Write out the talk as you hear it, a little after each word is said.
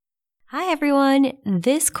Hi, everyone.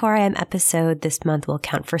 This Core IM episode this month will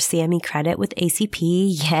count for CME credit with ACP.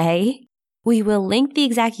 Yay. We will link the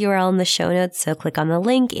exact URL in the show notes, so click on the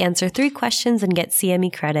link, answer 3 questions, and get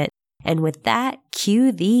CME credit. And with that,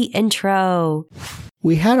 cue the intro.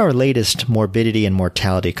 We had our latest morbidity and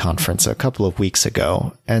mortality conference a couple of weeks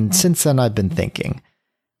ago, and since then I've been thinking.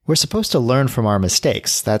 We're supposed to learn from our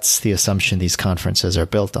mistakes. That's the assumption these conferences are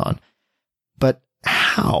built on. But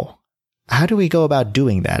how? How do we go about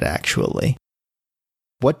doing that, actually?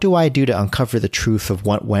 What do I do to uncover the truth of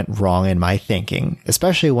what went wrong in my thinking,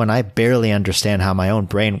 especially when I barely understand how my own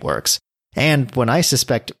brain works, and when I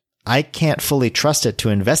suspect I can't fully trust it to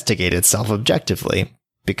investigate itself objectively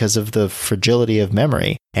because of the fragility of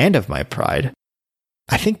memory and of my pride?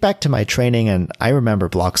 I think back to my training and I remember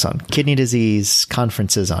blocks on kidney disease,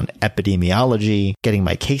 conferences on epidemiology, getting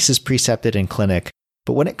my cases precepted in clinic.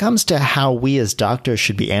 But when it comes to how we as doctors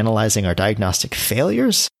should be analyzing our diagnostic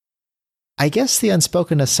failures, I guess the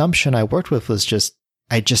unspoken assumption I worked with was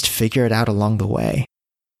I'd just figure it out along the way.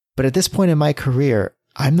 But at this point in my career,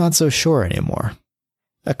 I'm not so sure anymore.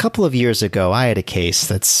 A couple of years ago, I had a case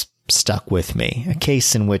that's stuck with me, a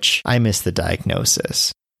case in which I missed the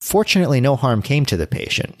diagnosis. Fortunately, no harm came to the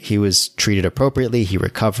patient. He was treated appropriately, he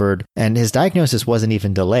recovered, and his diagnosis wasn't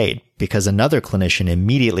even delayed because another clinician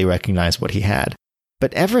immediately recognized what he had.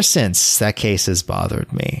 But ever since, that case has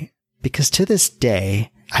bothered me, because to this day,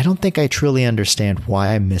 I don't think I truly understand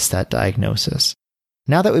why I missed that diagnosis.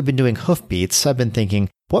 Now that we've been doing hoofbeats, I've been thinking,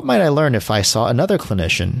 what might I learn if I saw another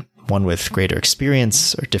clinician, one with greater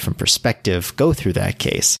experience or different perspective, go through that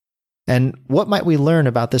case? And what might we learn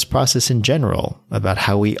about this process in general, about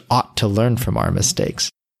how we ought to learn from our mistakes?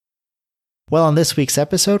 Well, on this week's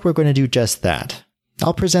episode, we're going to do just that.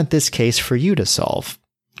 I'll present this case for you to solve.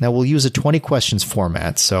 Now, we'll use a 20 questions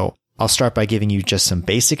format, so I'll start by giving you just some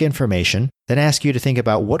basic information, then ask you to think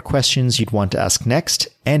about what questions you'd want to ask next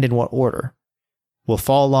and in what order. We'll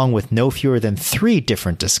follow along with no fewer than 3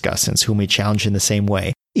 different discussants whom we challenge in the same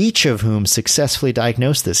way, each of whom successfully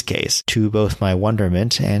diagnosed this case, to both my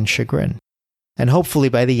wonderment and chagrin. And hopefully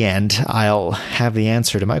by the end, I'll have the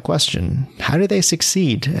answer to my question: how did they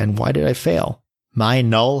succeed and why did I fail? My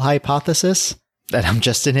null hypothesis? That I'm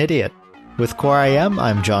just an idiot. With Core IM,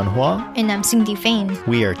 I'm John Hua. And I'm Cindy Fain.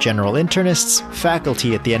 We are general internists,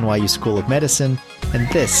 faculty at the NYU School of Medicine, and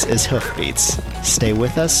this is Hoofbeats. Stay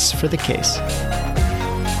with us for the case.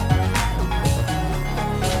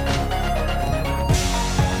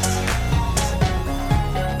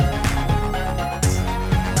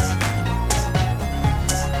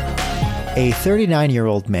 A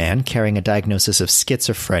 39-year-old man carrying a diagnosis of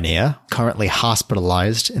schizophrenia, currently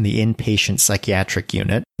hospitalized in the inpatient psychiatric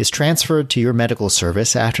unit, is transferred to your medical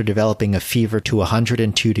service after developing a fever to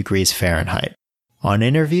 102 degrees Fahrenheit. On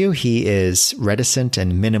interview, he is reticent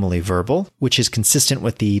and minimally verbal, which is consistent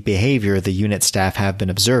with the behavior the unit staff have been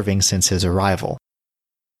observing since his arrival.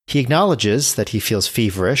 He acknowledges that he feels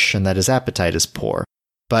feverish and that his appetite is poor,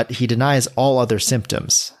 but he denies all other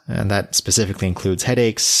symptoms, and that specifically includes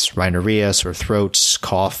headaches, rhinorrhea, sore throat,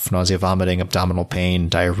 cough, nausea, vomiting, abdominal pain,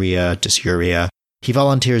 diarrhea, dysuria. He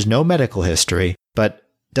volunteers no medical history, but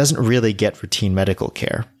doesn't really get routine medical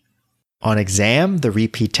care. On exam, the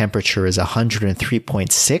repeat temperature is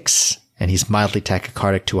 103.6, and he's mildly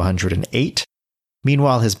tachycardic to 108.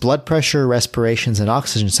 Meanwhile, his blood pressure, respirations, and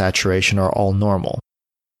oxygen saturation are all normal.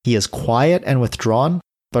 He is quiet and withdrawn,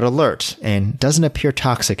 but alert, and doesn't appear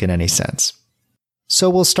toxic in any sense. So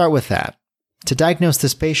we'll start with that. To diagnose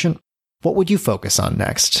this patient, what would you focus on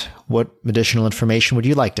next? What additional information would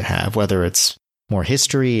you like to have, whether it's more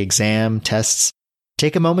history, exam, tests?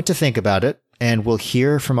 Take a moment to think about it, and we'll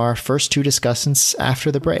hear from our first 2 discussants after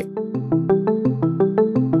the break.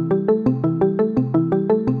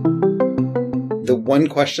 The one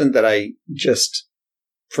question that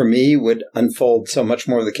for me, would unfold so much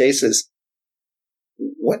more of the case is,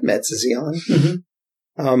 what meds is he on?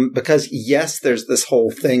 Mm-hmm. Because yes, there's this whole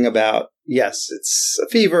thing about, yes, it's a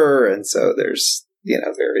fever. And so there's,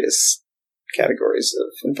 various categories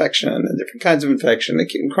of infection and different kinds of infection,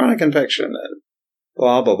 acute and chronic infection and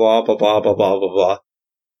blah, blah, blah, blah, blah, blah, blah, blah, blah.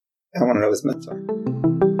 I want to know what his meds are.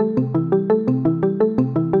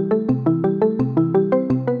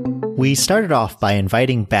 We started off by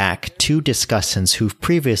inviting back 2 discussants who've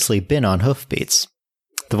previously been on Hoofbeats.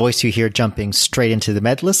 The voice you hear jumping straight into the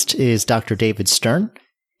med list is Dr. David Stern,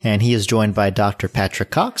 and he is joined by Dr. Patrick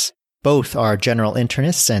Cox. Both are general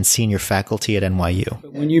internists and senior faculty at NYU.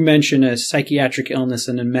 When you mention a psychiatric illness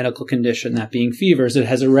and a medical condition, that being fevers, it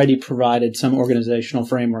has already provided some organizational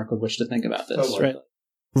framework with which to think about this, right?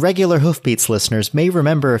 Regular Hoofbeats listeners may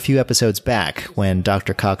remember a few episodes back when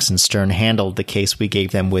Dr. Cox and Stern handled the case we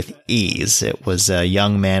gave them with ease. It was a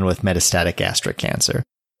young man with metastatic gastric cancer.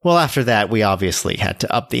 Well, after that, we obviously had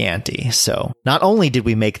to up the ante. So not only did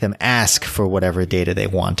we make them ask for whatever data they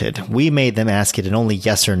wanted, we made them ask it in only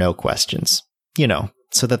yes or no questions.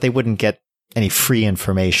 So that they wouldn't get any free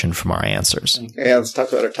information from our answers. Yeah, let's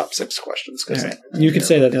talk about our top 6 questions. Right. You could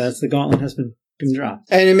say that the gauntlet has been dropped.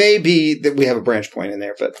 And it may be that we have a branch point in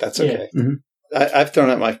there, but that's okay. Yeah. Mm-hmm. I've thrown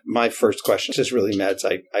out my first question. It's just really meds.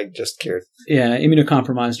 I just cared. Yeah,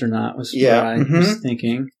 immunocompromised or not was what I was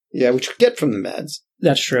thinking. Yeah, which we get from the meds.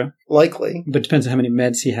 That's true. Likely. But it depends on how many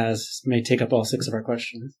meds he has. It may take up all 6 of our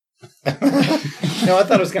questions. No, I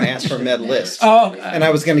thought I was going to ask for a med list. Oh. And I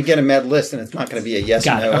was going to get a med list, and it's not going to be a yes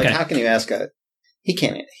or no. Okay. Like, how can you ask He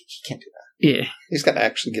can't do that. Yeah. He's got to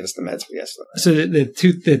actually give us the meds for yes or no. So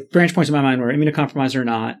the branch points in my mind were immunocompromised or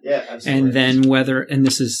not. Yeah, absolutely. And then whether, and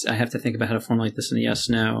this is, I have to think about how to formulate this in a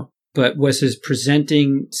yes/no, but was his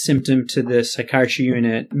presenting symptom to the psychiatry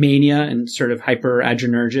unit mania and sort of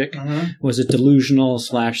hyperadrenergic? Mm-hmm. Was it delusional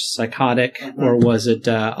 / psychotic, mm-hmm. or was it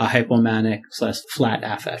a hypomanic / flat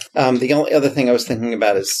affect? The only other thing I was thinking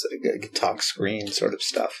about is talk screen sort of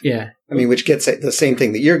stuff. Yeah. I mean, which gets at the same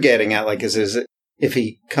thing that you're getting at, like, is it, if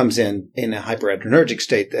he comes in a hyperadrenergic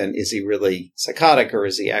state, then is he really psychotic, or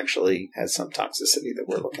is he actually has some toxicity that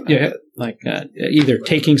we're looking at? Yeah, like either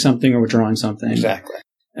taking something or withdrawing something. Exactly.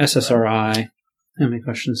 SSRI. How many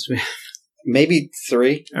questions do we have? Maybe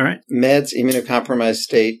 3. All right. Meds, immunocompromised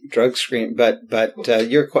state, drug screen. But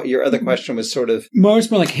your other question was sort of more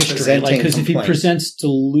like history, because if he complaints. presents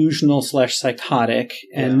delusional / psychotic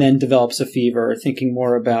and then develops a fever, thinking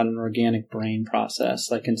more about an organic brain process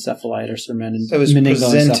like encephalitis or so it was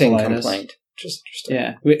presenting meningoencephalitis. Complaint. Just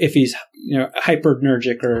yeah. If he's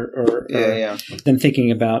hypernergic or then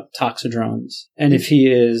thinking about toxidromes, and if he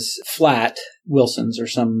is flat, Wilson's or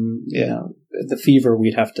some the fever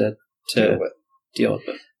we'd have to deal with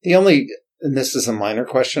it. The only, and this is a minor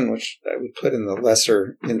question, which I would put in the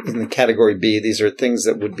lesser, in the category B. These are things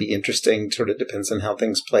that would be interesting. Sort of depends on how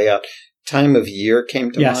things play out. Time of year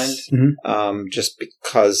came to mind, mm-hmm. Just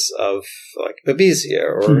because of like babesia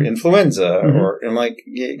or influenza, mm-hmm. or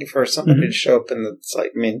for somebody mm-hmm. to show up and it's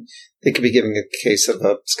like, I mean, they could be giving a case of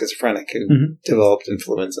a schizophrenic who mm-hmm. developed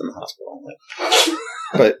influenza in the hospital.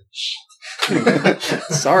 But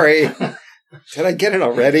sorry. Did I get it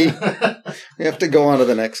already? We have to go on to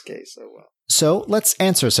the next case. Oh, well. So let's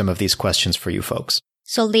answer some of these questions for you folks.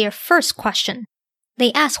 So their first question,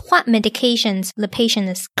 they ask what medications the patient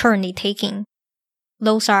is currently taking.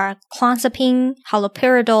 Those are clonazepam,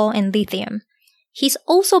 haloperidol, and lithium. He's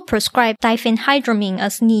also prescribed diphenhydramine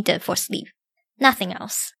as needed for sleep. Nothing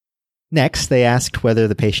else. Next, they asked whether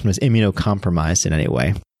the patient was immunocompromised in any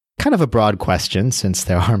way. Kind of a broad question, since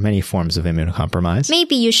there are many forms of immunocompromise.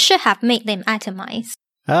 Maybe you should have made them itemize.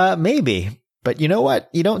 Maybe. But you know what?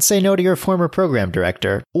 You don't say no to your former program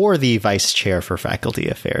director or the vice chair for faculty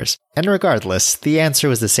affairs. And regardless, the answer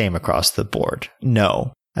was the same across the board.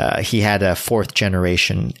 No. He had a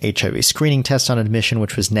 4th-generation HIV screening test on admission,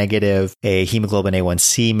 which was negative. A hemoglobin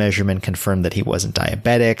A1C measurement confirmed that he wasn't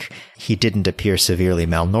diabetic. He didn't appear severely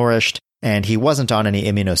malnourished. And he wasn't on any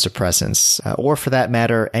immunosuppressants, or for that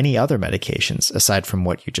matter, any other medications, aside from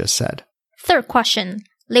what you just said. Third question.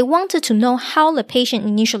 They wanted to know how the patient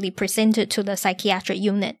initially presented to the psychiatric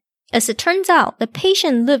unit. As it turns out, the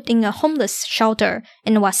patient lived in a homeless shelter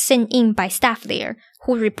and was sent in by staff there,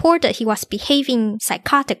 who reported he was behaving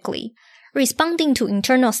psychotically, responding to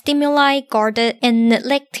internal stimuli, guarded, and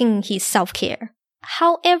neglecting his self-care.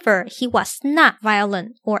 However, he was not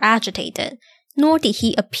violent or agitated, nor did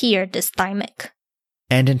he appear dysthymic.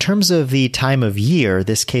 And in terms of the time of year,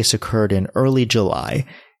 this case occurred in early July,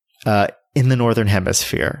 in the Northern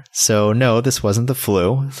Hemisphere. So no, this wasn't the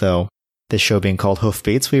flu, though this show being called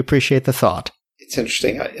Hoofbeats, we appreciate the thought. It's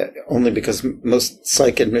interesting, only because most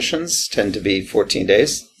psych admissions tend to be 14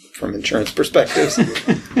 days from insurance perspectives.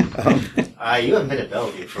 You haven't been at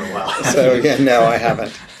Bellevue for a while. So again, no, I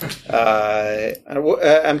haven't.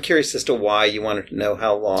 I'm curious as to why you wanted to know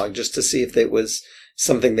how long, just to see if it was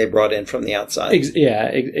something they brought in from the outside.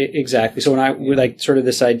 Exactly. So when I like sort of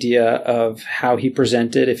this idea of how he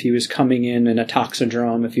presented, if he was coming in a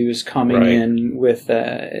toxidrome, if he was coming in with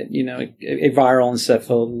a viral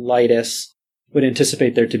encephalitis, would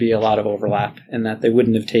anticipate there to be a lot of overlap, and that they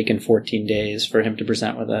wouldn't have taken 14 days for him to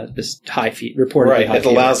present with this high fever, reportedly high fever.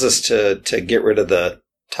 It allows us to get rid of the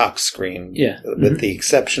tox screen, with the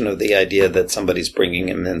exception of the idea that somebody's bringing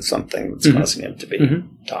him in something that's causing him to be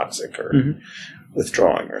toxic or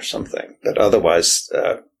withdrawing or something. But otherwise,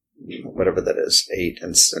 whatever that is, 8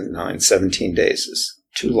 and 9, 17 days is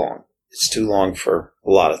too long. It's too long for a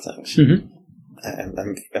lot of things. Mm-hmm.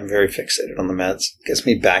 I'm very fixated on the meds. It gets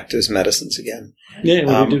me back to his medicines again. Yeah.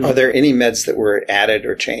 Are there any meds that were added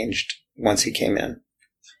or changed once he came in?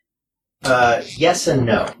 Yes and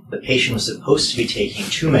no. The patient was supposed to be taking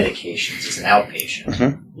 2 medications as an outpatient.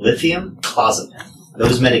 Mm-hmm. Lithium, clozapine.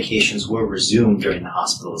 Those medications were resumed during the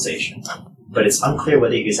hospitalization, but it's unclear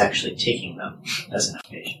whether he was actually taking them as an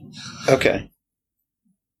outpatient. Okay.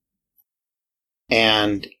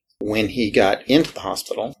 And when he got into the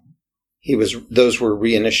hospital, those were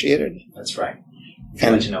reinitiated? That's right. Would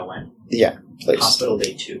you like to know when? Yeah, please. Hospital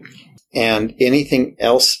day 2. And anything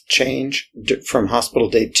else change from hospital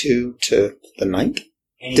day 2 to the 9th?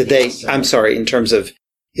 I'm sorry, in terms of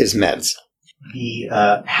his meds. The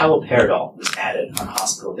haloperidol was added on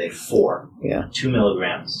hospital day 4. Yeah. 2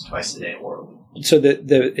 milligrams twice a day orally. So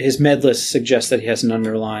his med list suggests that he has an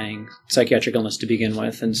underlying psychiatric illness to begin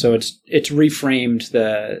with, and so it's reframed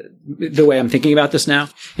the way I'm thinking about this now.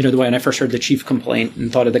 The way when I first heard the chief complaint and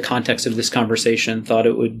thought of the context of this conversation, thought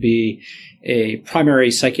it would be a primary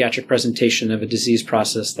psychiatric presentation of a disease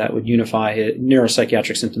process that would unify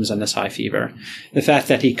neuropsychiatric symptoms and this high fever. The fact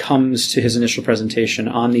that he comes to his initial presentation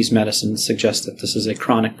on these medicines suggests that this is a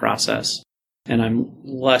chronic process, and I'm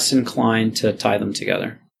less inclined to tie them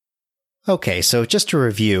together. Okay, so just to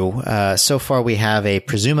review, so far we have a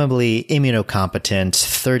presumably immunocompetent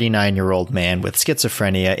 39-year-old man with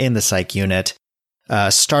schizophrenia in the psych unit,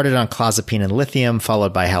 started on clozapine and lithium,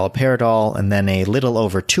 followed by haloperidol, and then a little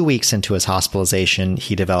over 2 weeks into his hospitalization,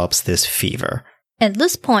 he develops this fever. At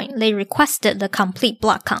this point, they requested the complete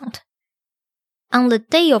blood count. On the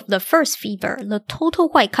day of the first fever, the total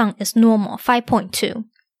white count is normal, 5.2.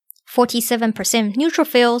 47%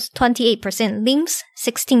 neutrophils, 28% lymphs,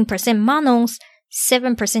 16% mannose,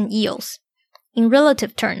 7% eos. In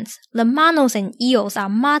relative terms, the mannose and eos are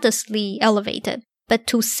modestly elevated, but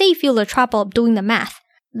to save you the trouble of doing the math,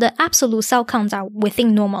 the absolute cell counts are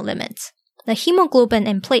within normal limits. The hemoglobin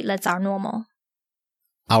and platelets are normal.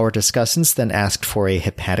 Our discussants then asked for a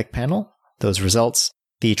hepatic panel. Those results: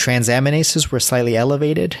 the transaminases were slightly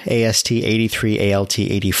elevated, AST 83, ALT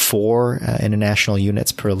 84 international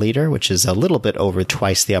units per liter, which is a little bit over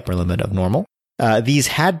twice the upper limit of normal. These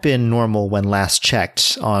had been normal when last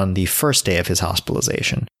checked on the first day of his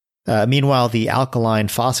hospitalization. Meanwhile, the alkaline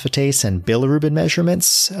phosphatase and bilirubin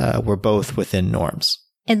measurements were both within norms.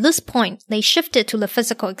 At this point, they shifted to the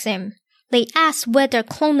physical exam. They asked whether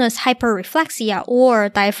clonus hyperreflexia or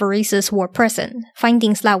diaphoresis were present,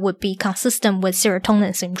 findings that would be consistent with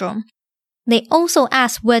serotonin syndrome. They also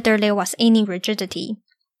asked whether there was any rigidity.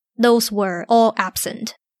 Those were all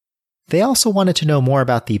absent. They also wanted to know more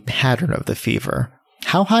about the pattern of the fever.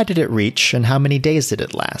 How high did it reach, and how many days did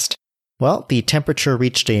it last? Well, the temperature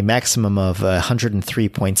reached a maximum of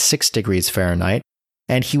 103.6 degrees Fahrenheit,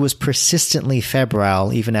 and he was persistently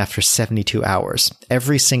febrile even after 72 hours.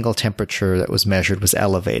 Every single temperature that was measured was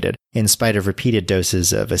elevated, in spite of repeated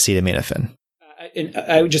doses of acetaminophen.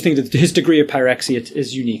 I would just think that his degree of pyrexia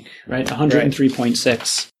is unique, right?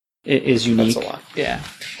 103.6 is unique. That's a lot. Yeah.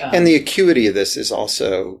 And the acuity of this is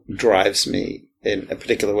also drives me in a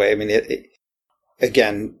particular way. I mean, it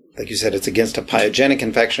again, like you said, it's against a pyogenic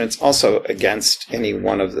infection. It's also against any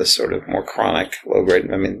one of the sort of more chronic low-grade,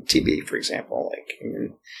 TB, for example.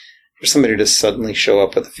 For somebody to suddenly show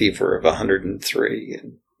up with a fever of 103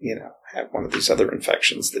 and, have one of these other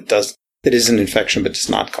infections that is an infection but does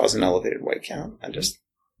not cause an elevated white count.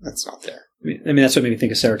 That's not there. That's what made me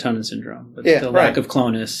think of serotonin syndrome. But the lack of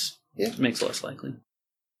clonus makes it less likely.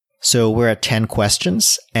 So we're at 10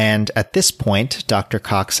 questions, and at this point, Dr.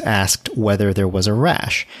 Cox asked whether there was a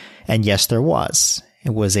rash. And yes, there was.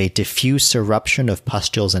 It was a diffuse eruption of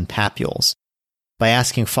pustules and papules. By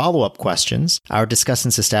asking follow-up questions, our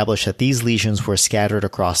discussants established that these lesions were scattered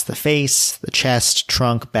across the face, the chest,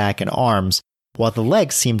 trunk, back, and arms, while the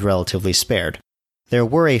legs seemed relatively spared. There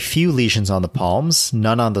were a few lesions on the palms,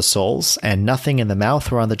 none on the soles, and nothing in the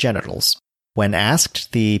mouth or on the genitals. When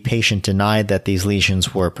asked, the patient denied that these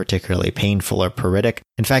lesions were particularly painful or pruritic.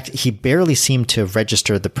 In fact, he barely seemed to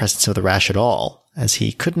register the presence of the rash at all, as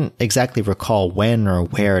he couldn't exactly recall when or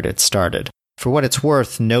where it had started. For what it's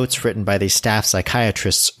worth, notes written by the staff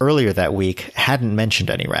psychiatrists earlier that week hadn't mentioned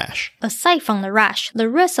any rash. Aside from the rash, the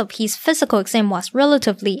rest of his physical exam was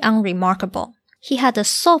relatively unremarkable. He had a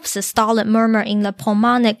soft systolic murmur in the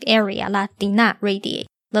pulmonic area that did not radiate.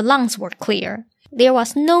 The lungs were clear. There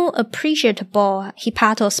was no appreciable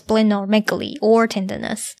hepatosplenomegaly or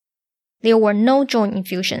tenderness. There were no joint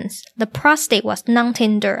infusions. The prostate was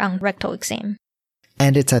non-tender on rectal exam.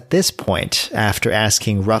 And it's at this point, after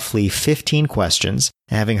asking roughly 15 questions,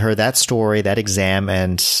 having heard that story, that exam,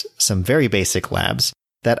 and some very basic labs,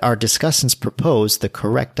 that our discussants proposed the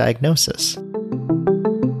correct diagnosis.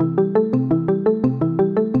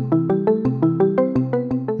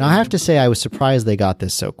 Now, I have to say I was surprised they got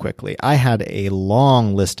this so quickly. I had a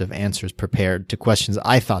long list of answers prepared to questions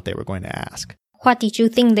I thought they were going to ask. What did you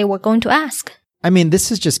think they were going to ask? I mean,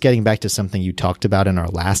 this is just getting back to something you talked about in our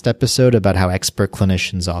last episode about how expert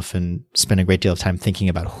clinicians often spend a great deal of time thinking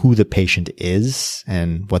about who the patient is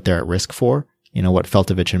and what they're at risk for. You know, what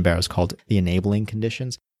Feltovich and Barrows called the enabling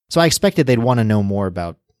conditions. So I expected they'd want to know more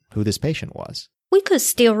about who this patient was. We could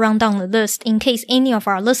still run down the list in case any of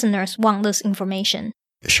our listeners want this information.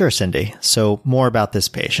 Sure, Cindy. So more about this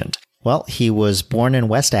patient. Well, he was born in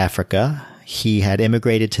West Africa. He had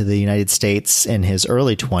immigrated to the United States in his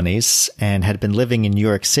early 20s and had been living in New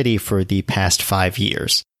York City for the past 5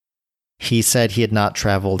 years. He said he had not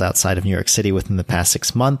traveled outside of New York City within the past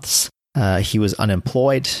 6 months. He was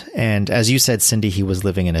unemployed. And as you said, Cindy, he was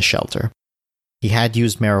living in a shelter. He had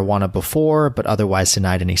used marijuana before, but otherwise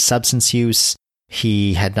denied any substance use.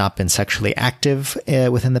 He had not been sexually active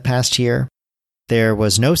within the past year. There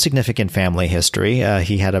was no significant family history.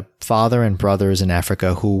 He had a father and brothers in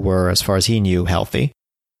Africa who were, as far as he knew, healthy.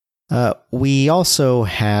 We also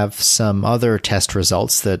have some other test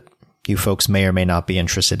results that you folks may or may not be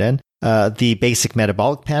interested in. The basic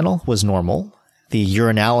metabolic panel was normal. The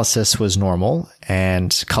urinalysis was normal,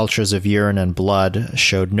 and cultures of urine and blood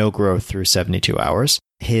showed no growth through 72 hours.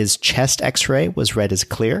 His chest x-ray was read as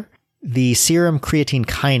clear. The serum creatine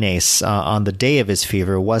kinase on the day of his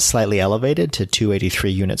fever was slightly elevated to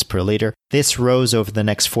 283 units per liter. This rose over the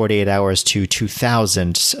next 48 hours to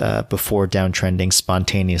 2,000 before downtrending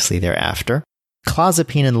spontaneously thereafter.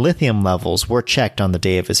 Clozapine and lithium levels were checked on the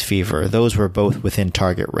day of his fever. Those were both within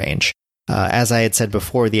target range. As I had said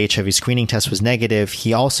before, the HIV screening test was negative.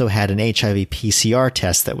 He also had an HIV PCR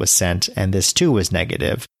test that was sent, and this too was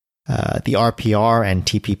negative. The RPR and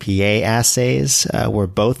TPPA assays were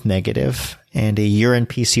both negative, and a urine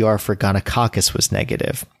PCR for gonococcus was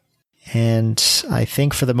negative. And I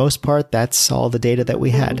think for the most part, that's all the data that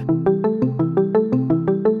we had.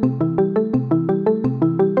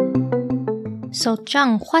 So,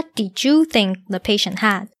 John, what did you think the patient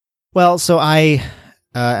had? Well, so I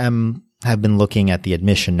have been looking at the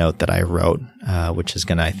admission note that I wrote, which is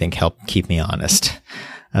going to, I think, help keep me honest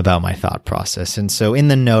about my thought process. And so in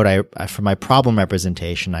the note, I for my problem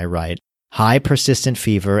representation, I write, high persistent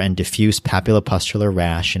fever and diffuse papulopustular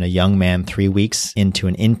rash in a young man 3 weeks into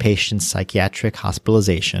an inpatient psychiatric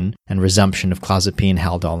hospitalization and resumption of clozapine,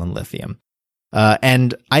 Haldol, and lithium.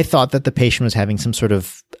 And I thought that the patient was having some sort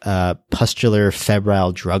of pustular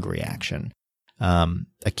febrile drug reaction.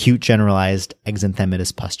 Acute generalized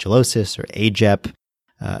exanthematous pustulosis, or AGEP,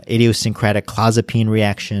 idiosyncratic clozapine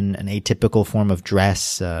reaction, an atypical form of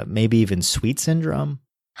DRESS, maybe even sweet syndrome.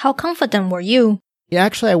 How confident were you? Yeah,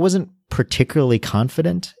 actually, I wasn't particularly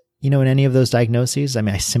confident, in any of those diagnoses. I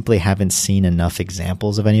mean, I simply haven't seen enough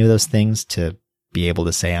examples of any of those things to be able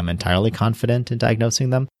to say I'm entirely confident in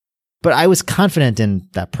diagnosing them. But I was confident in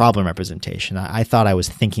that problem representation. I thought I was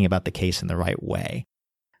thinking about the case in the right way.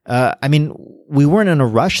 I mean, we weren't in a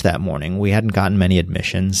rush that morning. We hadn't gotten many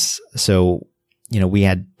admissions. So, we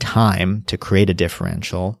had time to create a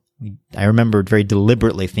differential. I remembered very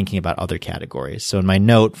deliberately thinking about other categories. So in my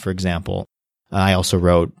note, for example, I also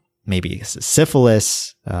wrote maybe this is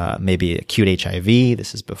syphilis, maybe acute HIV.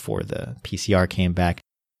 This is before the PCR came back.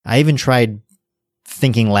 I even tried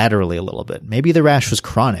thinking laterally a little bit. Maybe the rash was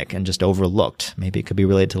chronic and just overlooked. Maybe it could be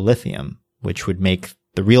related to lithium, which would make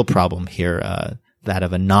the real problem here that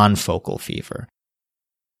of a non-focal fever.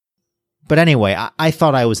 But anyway, I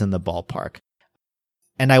thought I was in the ballpark.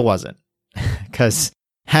 And I wasn't. Because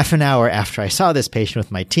half an hour after I saw this patient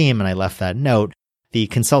with my team and I left that note, the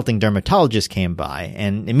consulting dermatologist came by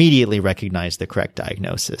and immediately recognized the correct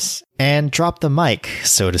diagnosis and dropped the mic,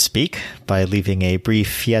 so to speak, by leaving a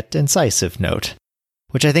brief yet incisive note,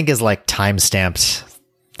 which I think is like time-stamped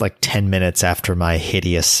like 10 minutes after my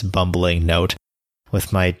hideous, bumbling note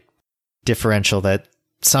with my differential that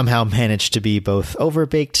somehow managed to be both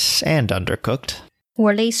overbaked and undercooked.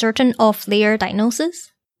 Were they certain of their diagnosis?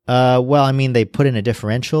 Well, I mean, they put in a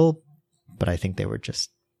differential, but I think they were just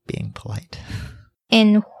being polite.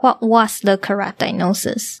 And what was the correct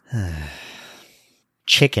diagnosis?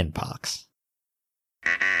 Chickenpox.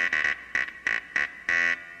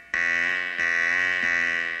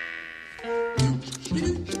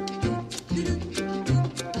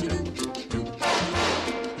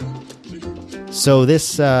 So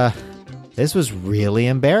this was really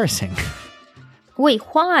embarrassing. Wait,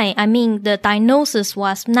 why? I mean, the diagnosis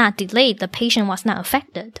was not delayed. The patient was not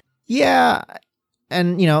affected. Yeah.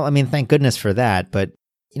 And, thank goodness for that. But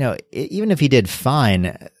even if he did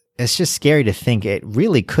fine, it's just scary to think it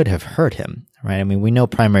really could have hurt him, right? I mean, we know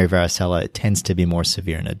primary varicella, it tends to be more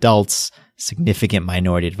severe in adults, significant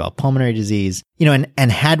minority develop pulmonary disease,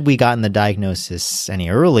 and had we gotten the diagnosis any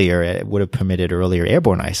earlier, it would have permitted earlier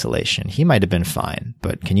airborne isolation. He might have been fine,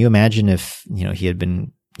 but can you imagine if, he had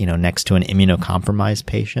been, next to an immunocompromised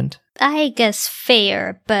patient? I guess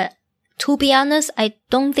fair, but to be honest, I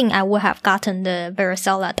don't think I would have gotten the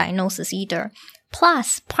varicella diagnosis either.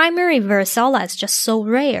 Plus, primary varicella is just so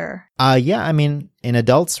rare. Yeah, I mean, in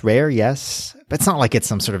adults, rare, yes, but it's not like it's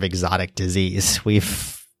some sort of exotic disease.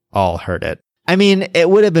 We've all heard it. I mean, it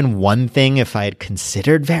would have been one thing if I had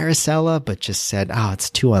considered varicella, but just said, it's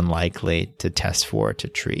too unlikely to test for, to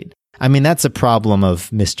treat. I mean, that's a problem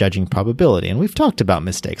of misjudging probability, and we've talked about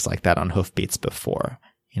mistakes like that on Hoofbeats before.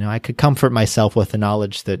 I could comfort myself with the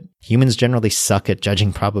knowledge that humans generally suck at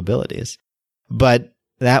judging probabilities. But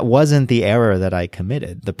that wasn't the error that I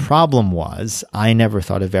committed. The problem was I never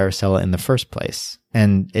thought of varicella in the first place,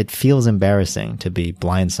 and it feels embarrassing to be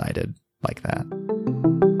blindsided like that.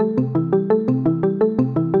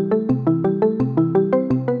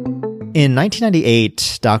 In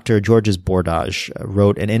 1998, Dr. Georges Bordage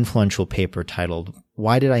wrote an influential paper titled,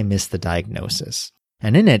 "Why Did I Miss the Diagnosis?"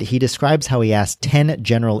 And in it, he describes how he asked 10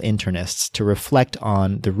 general internists to reflect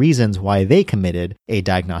on the reasons why they committed a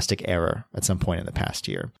diagnostic error at some point in the past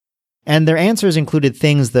year. And their answers included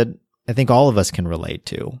things that I think all of us can relate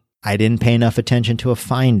to. I didn't pay enough attention to a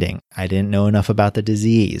finding. I didn't know enough about the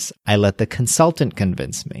disease. I let the consultant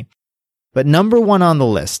convince me. But number one on the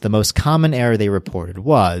list, the most common error they reported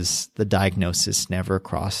was the diagnosis never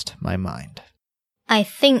crossed my mind. I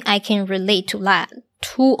think I can relate to that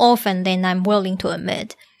too often than I'm willing to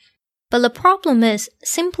admit. But the problem is,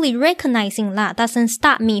 simply recognizing that doesn't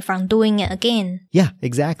stop me from doing it again. Yeah,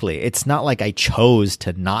 exactly. It's not like I chose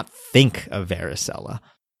to not think of varicella.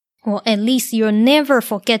 Well, at least you'll never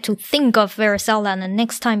forget to think of varicella the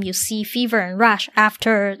next time you see fever and rash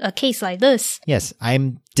after a case like this. Yes,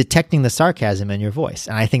 I'm detecting the sarcasm in your voice,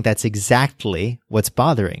 and I think that's exactly what's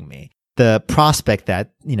bothering me. The prospect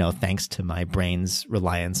that, thanks to my brain's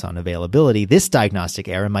reliance on availability, this diagnostic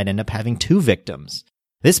error might end up having two victims.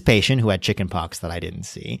 This patient who had chickenpox that I didn't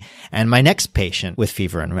see, and my next patient with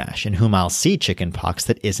fever and rash, in whom I'll see chickenpox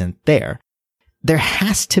that isn't there. There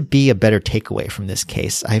has to be a better takeaway from this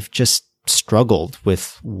case. I've just struggled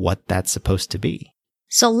with what that's supposed to be.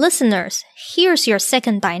 So listeners, here's your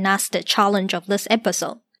second diagnostic challenge of this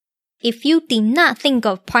episode. If you did not think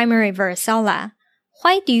of primary varicella,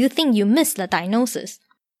 why do you think you missed the diagnosis?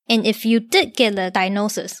 And if you did get the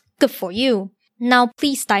diagnosis, good for you. Now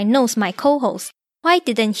please diagnose my co-host. Why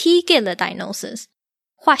didn't he get the diagnosis?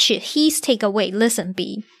 What should his takeaway lesson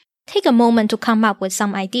be? Take a moment to come up with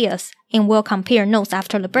some ideas, and we'll compare notes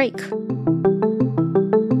after the break.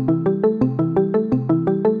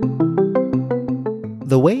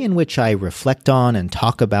 The way in which I reflect on and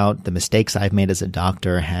talk about the mistakes I've made as a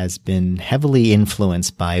doctor has been heavily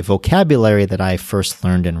influenced by vocabulary that I first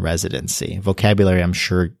learned in residency. Vocabulary I'm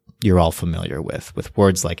sure you're all familiar with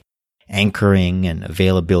words like anchoring and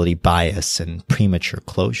availability bias and premature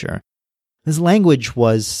closure. This language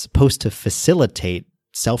was supposed to facilitate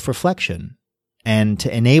self-reflection and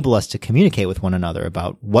to enable us to communicate with one another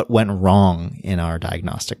about what went wrong in our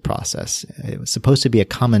diagnostic process. It was supposed to be a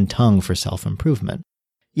common tongue for self-improvement.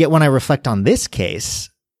 Yet when I reflect on this case,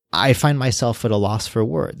 I find myself at a loss for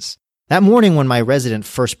words. That morning when my resident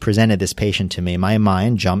first presented this patient to me, my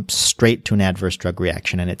mind jumped straight to an adverse drug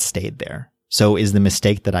reaction and it stayed there. So is the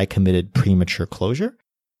mistake that I committed premature closure?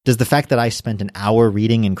 Does the fact that I spent an hour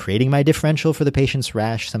reading and creating my differential for the patient's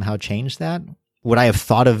rash somehow change that? Would I have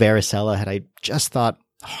thought of varicella had I just thought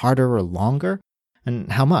harder or longer?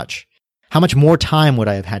 And how much? How much more time would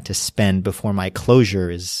I have had to spend before my closure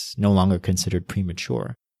is no longer considered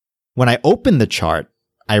premature? When I opened the chart,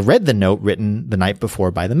 I read the note written the night before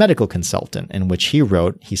by the medical consultant in which he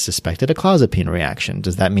wrote he suspected a clozapine reaction.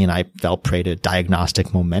 Does that mean I fell prey to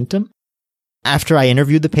diagnostic momentum? After I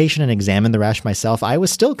interviewed the patient and examined the rash myself, I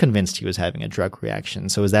was still convinced he was having a drug reaction.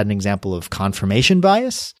 So is that an example of confirmation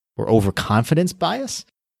bias or overconfidence bias?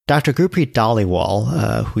 Dr. Gurpreet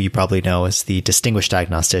Dhaliwal, who you probably know as the distinguished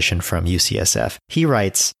diagnostician from UCSF, he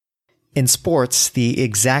writes, "In sports, the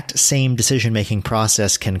exact same decision-making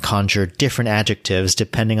process can conjure different adjectives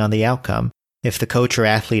depending on the outcome. If the coach or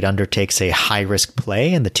athlete undertakes a high-risk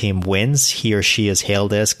play and the team wins, he or she is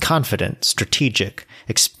hailed as confident, strategic,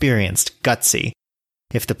 experienced, gutsy.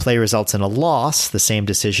 If the play results in a loss, the same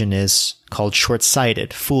decision is called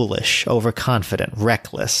short-sighted, foolish, overconfident,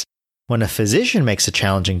 reckless. When a physician makes a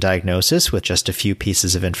challenging diagnosis with just a few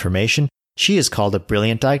pieces of information, She is called a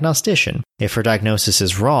brilliant diagnostician. If her diagnosis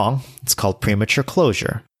is wrong, it's called premature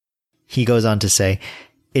closure. He goes on to say,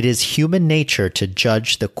 it is human nature to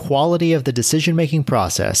judge the quality of the decision-making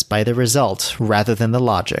process by the result rather than the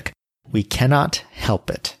logic. We cannot help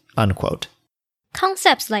it." Unquote.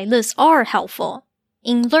 Concepts like this are helpful.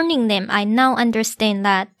 In learning them, I now understand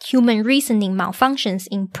that human reasoning malfunctions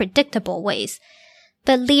in predictable ways.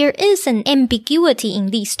 But there is an ambiguity in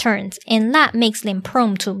these terms, and that makes them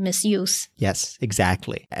prone to misuse. Yes,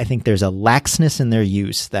 exactly. I think there's a laxness in their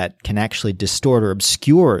use that can actually distort or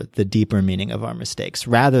obscure the deeper meaning of our mistakes,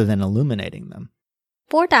 rather than illuminating them.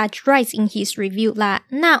 Bordage writes in his review that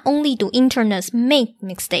not only do internists make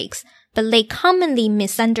mistakes, but they commonly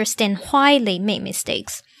misunderstand why they make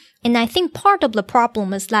mistakes. And I think part of the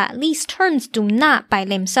problem is that these terms do not by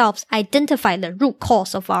themselves identify the root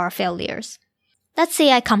cause of our failures. Let's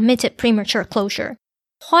say I committed premature closure.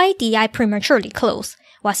 Why did I prematurely close?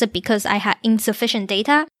 Was it because I had insufficient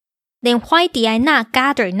data? Then why did I not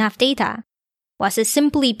gather enough data? Was it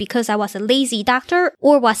simply because I was a lazy doctor,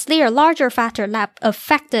 or was there a larger factor that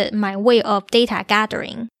affected my way of data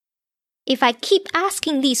gathering? If I keep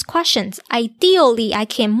asking these questions, ideally I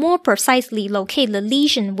can more precisely locate the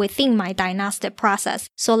lesion within my diagnostic process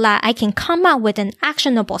so that I can come up with an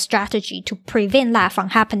actionable strategy to prevent that from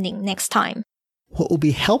happening next time. What will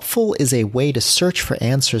be helpful is a way to search for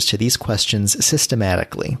answers to these questions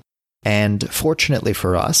systematically. And fortunately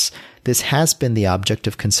for us, this has been the object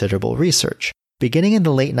of considerable research. Beginning in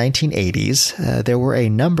the late 1980s, there were a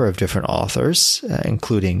number of different authors,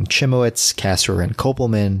 including Chimowitz, Kasser and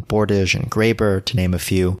Kopelman, Bordage and Graeber, to name a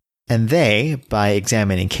few. And they, by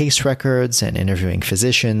examining case records and interviewing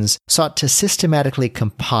physicians, sought to systematically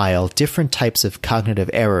compile different types of cognitive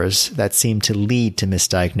errors that seemed to lead to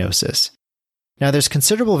misdiagnosis. Now, there's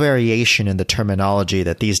considerable variation in the terminology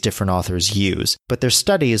that these different authors use, but their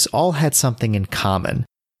studies all had something in common.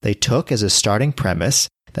 They took as a starting premise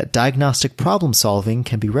that diagnostic problem solving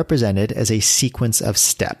can be represented as a sequence of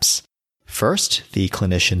steps. First, the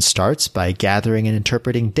clinician starts by gathering and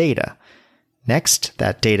interpreting data. Next,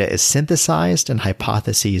 that data is synthesized and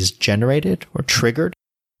hypotheses generated or triggered.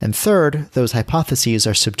 And third, those hypotheses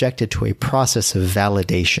are subjected to a process of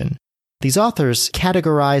validation. These authors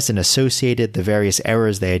categorized and associated the various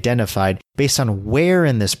errors they identified based on where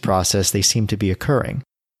in this process they seem to be occurring.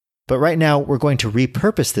 But right now, we're going to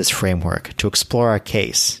repurpose this framework to explore our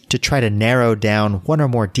case, to try to narrow down one or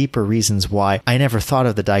more deeper reasons why I never thought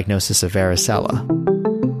of the diagnosis of varicella.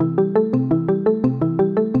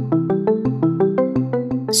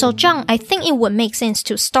 So John, I think it would make sense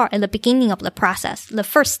to start at the beginning of the process, the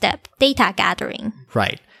first step, data gathering.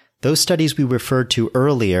 Right. Those studies we referred to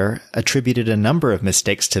earlier attributed a number of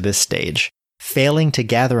mistakes to this stage. Failing to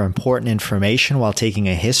gather important information while taking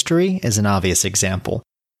a history is an obvious example.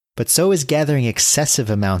 But so is gathering excessive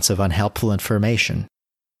amounts of unhelpful information.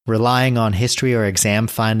 Relying on history or exam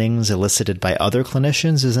findings elicited by other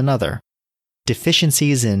clinicians is another.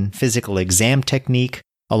 Deficiencies in physical exam technique,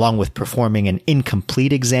 along with performing an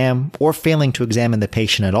incomplete exam or failing to examine the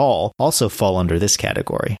patient at all, also fall under this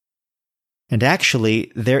category. And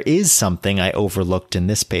actually, there is something I overlooked in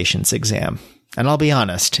this patient's exam. And I'll be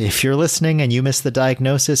honest, if you're listening and you missed the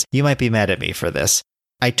diagnosis, you might be mad at me for this.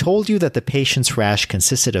 I told you that the patient's rash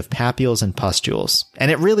consisted of papules and pustules,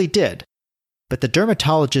 and it really did. But the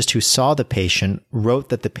dermatologist who saw the patient wrote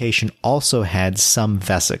that the patient also had some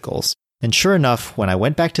vesicles. And sure enough, when I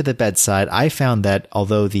went back to the bedside, I found that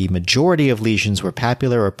although the majority of lesions were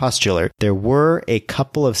papular or pustular, there were a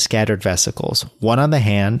couple of scattered vesicles, one on the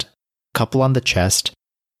hand, couple on the chest,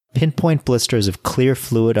 pinpoint blisters of clear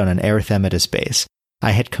fluid on an erythematous base.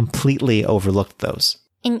 I had completely overlooked those.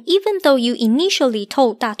 And even though you initially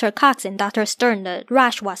told Dr. Cox and Dr. Stern the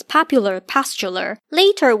rash was papular-pustular,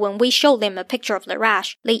 later when we showed them a picture of the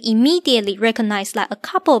rash, they immediately recognized that a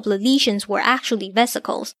couple of the lesions were actually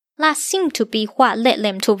vesicles. That seemed to be what led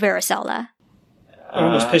them to varicella.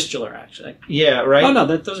 Almost pustular, actually. Yeah, right? Oh, no,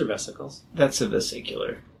 those are vesicles. That's a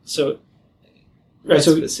vesicular. So, That's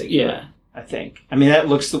so vesicular, yeah. I think. I mean, that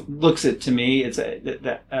looks it to me. It's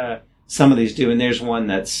some of these do, and there's one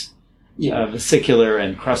that's vesicular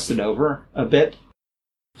and crusted over a bit.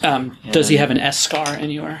 Does he have an S scar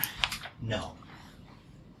anywhere? No.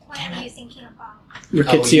 What are you thinking about?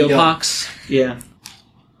 Rickettsiopox? Yeah.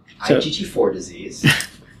 So, IgG4 disease,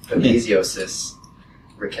 babesiosis,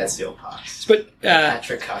 rickettsiopox. But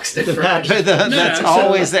Patrick Cox different. That's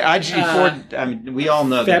always there. IgG4. I mean, we all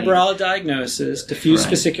know febrile diagnosis, diffuse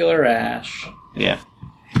vesicular rash. Yeah.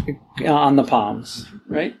 On the palms,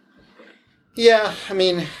 right? Yeah, I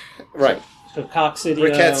mean, right. So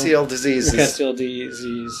coccidio, Rickettsial disease.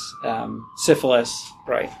 Syphilis,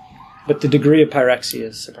 right? But the degree of pyrexia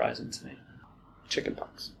is surprising to me.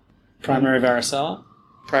 Chickenpox. Primary varicella?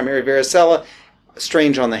 Primary varicella,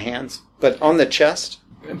 strange on the hands, but on the chest.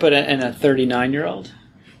 But in a 39-year-old?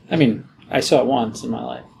 I mean, I saw it once in my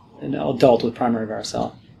life. An adult with primary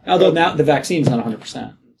varicella. Although now the vaccine's not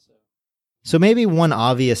 100%. So maybe one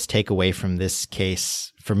obvious takeaway from this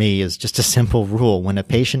case for me is just a simple rule. When a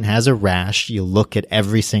patient has a rash, you look at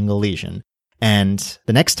every single lesion. And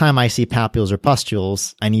the next time I see papules or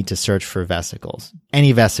pustules, I need to search for vesicles.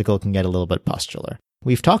 Any vesicle can get a little bit pustular.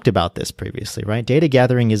 We've talked about this previously, right? Data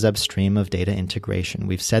gathering is upstream of data integration.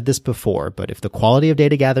 We've said this before, but if the quality of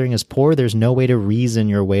data gathering is poor, there's no way to reason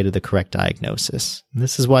your way to the correct diagnosis. And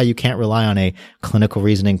this is why you can't rely on a clinical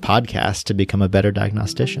reasoning podcast to become a better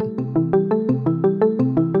diagnostician.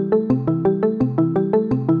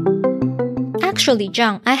 Actually,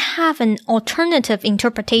 John, I have an alternative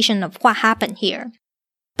interpretation of what happened here.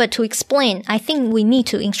 But to explain, I think we need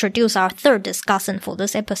to introduce our third discussant for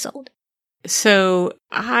this episode. So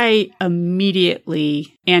I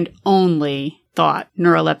immediately and only thought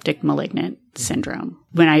neuroleptic malignant syndrome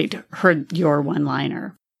when I heard your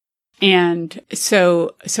one-liner. And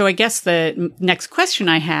so I guess the next question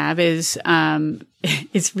I have is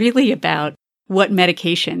really about what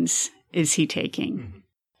medications is he taking?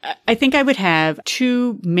 I think I would have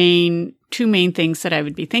two main things that I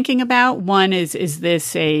would be thinking about. One is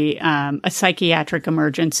this a psychiatric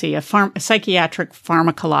emergency, a psychiatric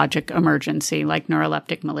pharmacologic emergency like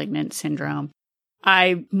neuroleptic malignant syndrome?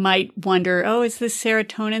 I might wonder, is this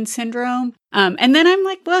serotonin syndrome? And then I'm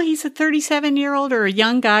like, well, he's a 37-year-old or a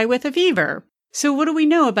young guy with a fever. So what do we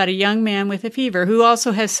know about a young man with a fever who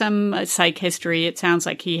also has some psych history? It sounds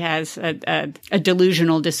like he has a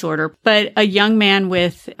delusional disorder, but a young man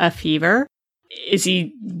with a fever,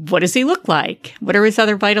 what does he look like? What are his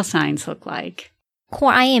other vital signs look like?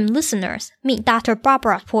 Core IM listeners, meet Dr.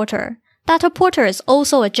 Barbara Porter. Dr. Porter is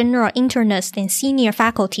also a general internist and senior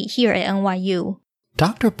faculty here at NYU.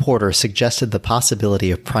 Dr. Porter suggested the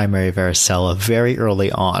possibility of primary varicella very early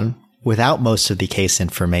on, without most of the case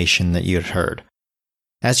information that you'd heard.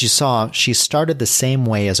 As you saw, she started the same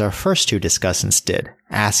way as our first two discussants did,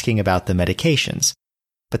 asking about the medications.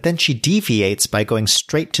 But then she deviates by going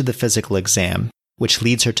straight to the physical exam, which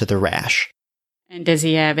leads her to the rash. And does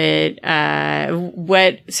he have it,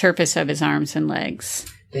 what surface of his arms and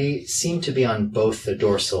legs? They seem to be on both the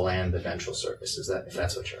dorsal and the ventral surfaces, if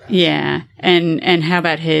that's what you're asking. Yeah, and how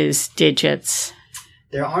about his digits?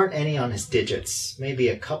 There aren't any on his digits, maybe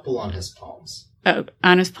a couple on his palms. Oh,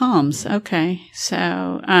 on his palms. Okay. So,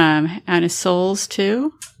 on his soles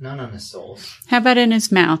too? None on his soles. How about in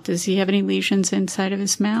his mouth? Does he have any lesions inside of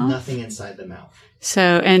his mouth? Nothing inside the mouth.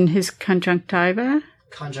 So, and his conjunctiva?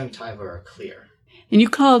 Conjunctiva are clear. And you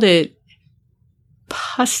called it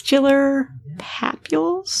pustular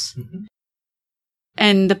papules? Mm-hmm.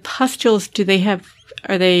 And the pustules,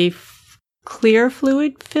 are they clear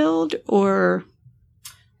fluid filled or?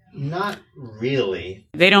 Not really.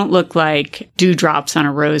 They don't look like dewdrops on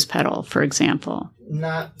a rose petal, for example.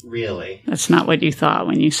 Not really. That's not what you thought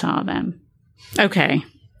when you saw them. Okay.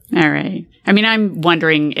 All right. I mean, I'm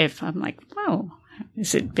wondering if I'm like,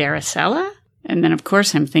 is it varicella? And then, of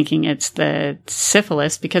course, I'm thinking it's the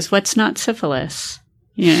syphilis, because what's not syphilis?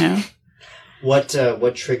 You know? What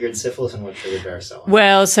triggered syphilis and what triggered varicella?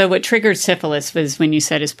 Well, so what triggered syphilis was when you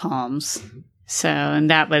said his palms. Mm-hmm. So, and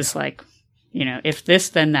that was like, if this,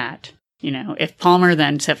 then that, if Palmer,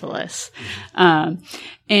 then syphilis. And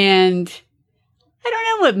I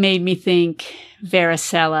don't know what made me think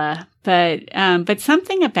varicella, but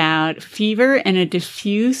something about fever and a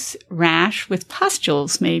diffuse rash with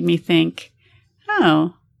pustules made me think,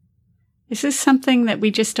 is this something that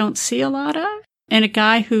we just don't see a lot of? And a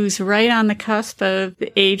guy who's right on the cusp of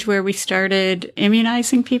the age where we started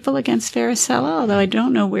immunizing people against varicella, although I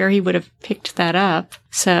don't know where he would have picked that up.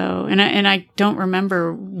 So, and I don't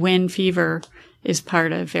remember when fever is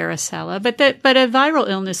part of varicella, but a viral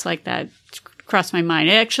illness like that crossed my mind.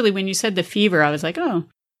 Actually, when you said the fever, I was like,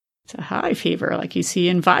 it's a high fever like you see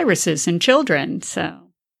in viruses in children. So.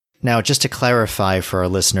 Now, just to clarify for our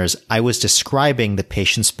listeners, I was describing the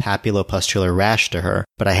patient's papulopustular rash to her,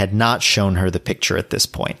 but I had not shown her the picture at this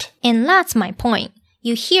point. And that's my point.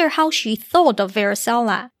 You hear how she thought of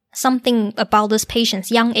varicella. Something about this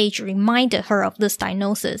patient's young age reminded her of this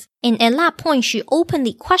diagnosis. And at that point, she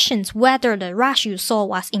openly questions whether the rash you saw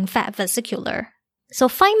was in fact vesicular. So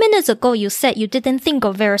 5 minutes ago, you said you didn't think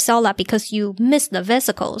of varicella because you missed the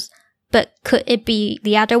vesicles. But could it be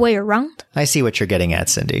the other way around? I see what you're getting at,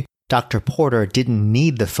 Cindy. Dr. Porter didn't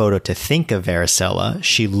need the photo to think of varicella.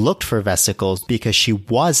 She looked for vesicles because she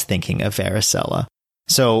was thinking of varicella.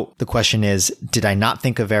 So the question is, did I not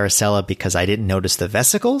think of varicella because I didn't notice the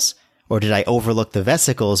vesicles? Or did I overlook the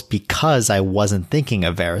vesicles because I wasn't thinking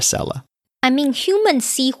of varicella? I mean, humans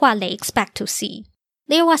see what they expect to see.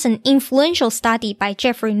 There was an influential study by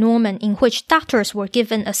Jeffrey Norman in which doctors were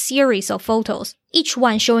given a series of photos, each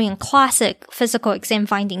one showing a classic physical exam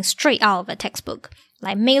finding straight out of a textbook,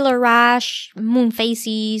 like malar rash, moon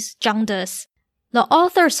phases, jaundice. The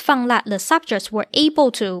authors found that the subjects were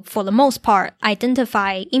able to, for the most part,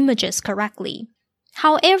 identify images correctly.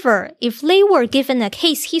 However, if they were given a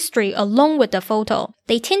case history along with the photo,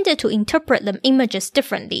 they tended to interpret the images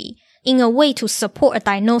differently, in a way to support a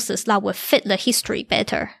diagnosis that would fit the history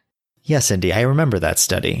better. Yes, Cindy, I remember that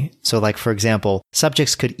study. So like, for example,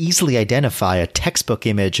 subjects could easily identify a textbook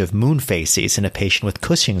image of moon phases in a patient with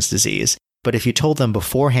Cushing's disease. But if you told them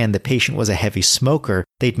beforehand the patient was a heavy smoker,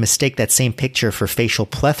 they'd mistake that same picture for facial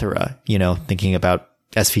plethora, thinking about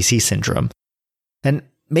SVC syndrome. And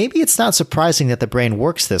maybe it's not surprising that the brain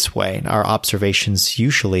works this way. Our observations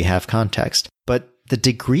usually have context. But the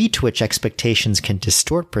degree to which expectations can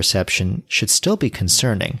distort perception should still be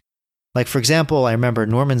concerning. Like, for example, I remember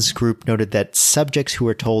Norman's group noted that subjects who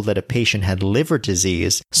were told that a patient had liver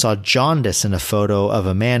disease saw jaundice in a photo of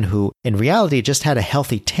a man who, in reality, just had a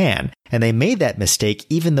healthy tan, and they made that mistake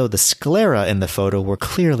even though the sclera in the photo were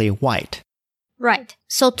clearly white. Right.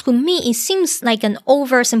 So to me, it seems like an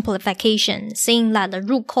oversimplification, saying that the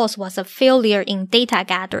root cause was a failure in data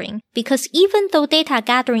gathering. Because even though data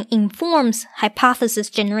gathering informs hypothesis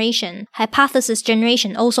generation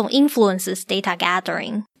also influences data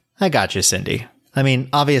gathering. I got you, Cindy. I mean,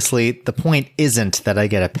 obviously, the point isn't that I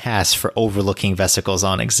get a pass for overlooking vesicles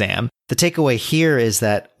on exam. The takeaway here is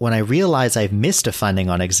that when I realize I've missed a finding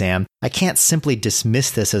on exam, I can't simply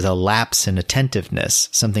dismiss this as a lapse in attentiveness,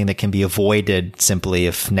 something that can be avoided simply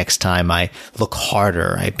if next time I look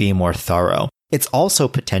harder, I be more thorough. It's also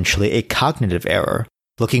potentially a cognitive error,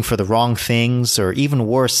 looking for the wrong things, or even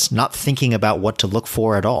worse, not thinking about what to look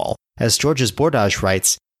for at all. As Georges Bordage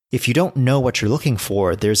writes, if you don't know what you're looking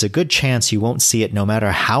for, there's a good chance you won't see it no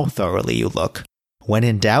matter how thoroughly you look. When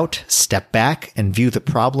in doubt, step back and view the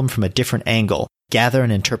problem from a different angle. Gather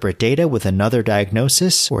and interpret data with another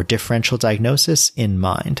diagnosis or differential diagnosis in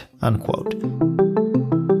mind. Unquote.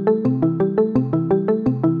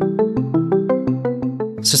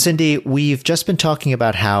 So Cindy, we've just been talking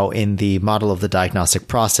about how in the model of the diagnostic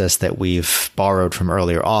process that we've borrowed from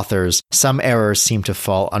earlier authors, some errors seem to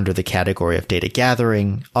fall under the category of data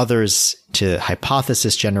gathering, others to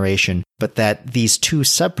hypothesis generation, but that these two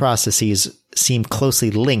sub-processes seem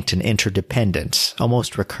closely linked and interdependent,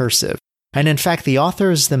 almost recursive. And in fact, the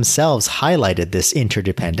authors themselves highlighted this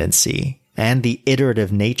interdependency and the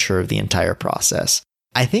iterative nature of the entire process.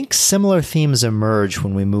 I think similar themes emerge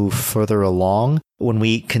when we move further along, when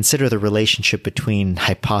we consider the relationship between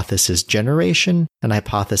hypothesis generation and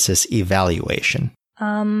hypothesis evaluation.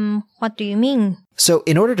 What do you mean? So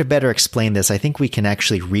in order to better explain this, I think we can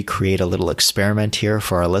actually recreate a little experiment here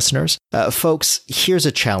for our listeners. Folks, here's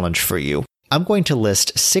a challenge for you. I'm going to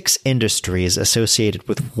list 6 industries associated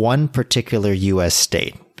with one particular U.S.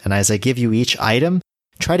 state. And as I give you each item,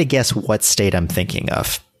 try to guess what state I'm thinking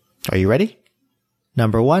of. Are you ready?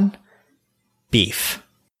 Number 1, beef,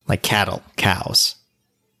 like cattle, cows.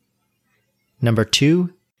 Number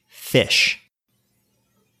 2, fish.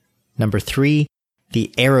 Number 3,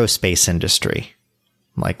 the aerospace industry,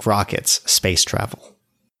 like rockets, space travel.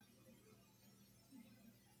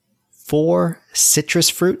 4, citrus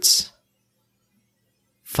fruits.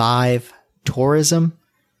 5, tourism.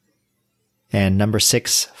 And number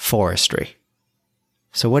 6, forestry.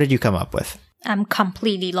 So what did you come up with? I'm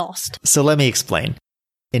completely lost. So let me explain.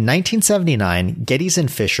 In 1979, Geddes and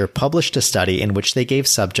Fisher published a study in which they gave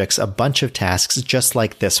subjects a bunch of tasks just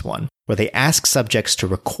like this one, where they asked subjects to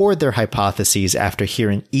record their hypotheses after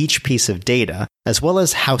hearing each piece of data, as well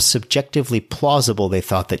as how subjectively plausible they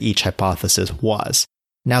thought that each hypothesis was.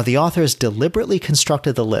 Now, the authors deliberately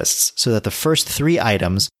constructed the lists so that the first 3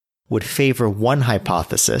 items would favor one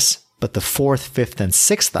hypothesis, but the 4th, 5th, and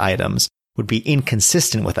 6th items would be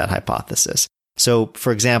inconsistent with that hypothesis. So,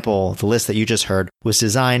 for example, the list that you just heard was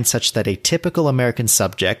designed such that a typical American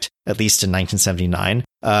subject, at least in 1979,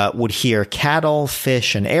 would hear cattle,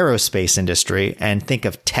 fish, and aerospace industry and think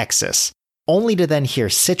of Texas, only to then hear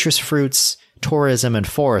citrus fruits, tourism, and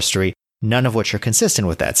forestry, none of which are consistent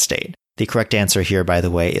with that state. The correct answer here, by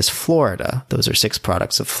the way, is Florida. Those are 6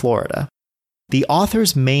 products of Florida. The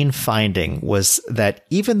author's main finding was that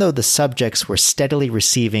even though the subjects were steadily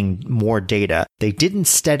receiving more data, they didn't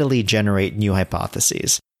steadily generate new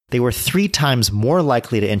hypotheses. they were 3 times more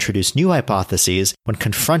likely to introduce new hypotheses when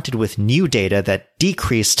confronted with new data that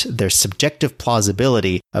decreased their subjective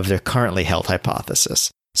plausibility of their currently held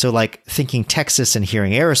hypothesis. So like thinking Texas and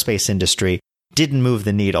hearing aerospace industry didn't move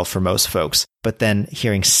the needle for most folks, but then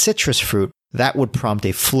hearing citrus fruit, that would prompt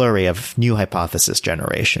a flurry of new hypothesis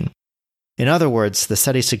generation. In other words, the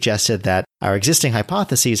study suggested that our existing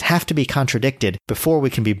hypotheses have to be contradicted before we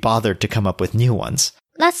can be bothered to come up with new ones.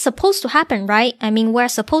 That's supposed to happen, right? I mean, we're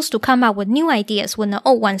supposed to come up with new ideas when the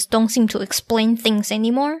old ones don't seem to explain things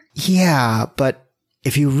anymore. Yeah, but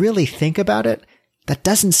if you really think about it, that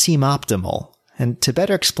doesn't seem optimal. And to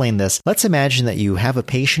better explain this, let's imagine that you have a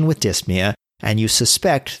patient with dyspnea and you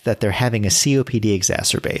suspect that they're having a COPD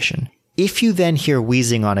exacerbation. If you then hear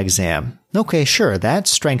wheezing on exam, okay, sure, that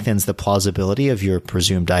strengthens the plausibility of your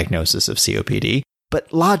presumed diagnosis of COPD.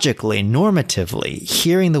 But logically, normatively,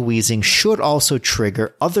 hearing the wheezing should also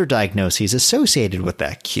trigger other diagnoses associated with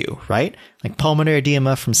that cue, right? Like pulmonary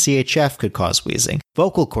edema from CHF could cause wheezing.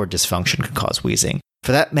 Vocal cord dysfunction could cause wheezing.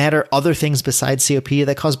 For that matter, other things besides COPD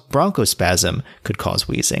that cause bronchospasm could cause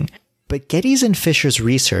wheezing. But Geddes and Fisher's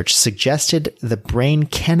research suggested the brain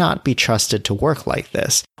cannot be trusted to work like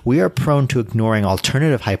this. We are prone to ignoring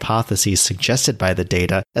alternative hypotheses suggested by the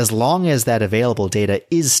data as long as that available data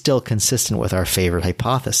is still consistent with our favorite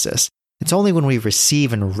hypothesis. It's only when we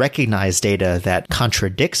receive and recognize data that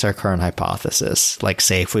contradicts our current hypothesis, like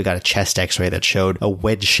say if we got a chest x-ray that showed a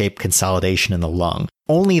wedge-shaped consolidation in the lung,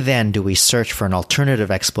 only then do we search for an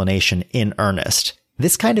alternative explanation in earnest.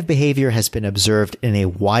 This kind of behavior has been observed in a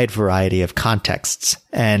wide variety of contexts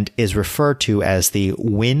and is referred to as the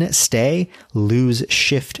win-stay,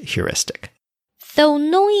 lose-shift heuristic. Though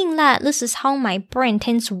knowing that this is how my brain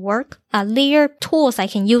tends to work, are there tools I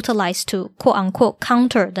can utilize to quote-unquote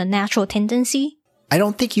counter the natural tendency? I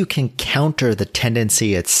don't think you can counter the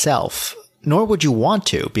tendency itself, nor would you want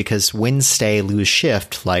to, because win-stay,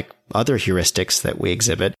 lose-shift, like other heuristics that we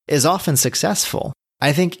exhibit, is often successful.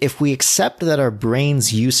 I think if we accept that our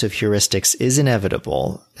brain's use of heuristics is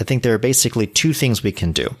inevitable, I think there are basically 2 things we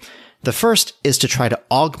can do. The first is to try to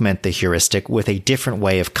augment the heuristic with a different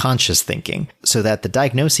way of conscious thinking, so that the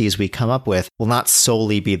diagnoses we come up with will not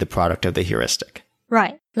solely be the product of the heuristic.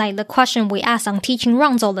 Right, like the question we ask on teaching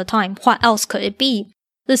rounds all the time, what else could it be?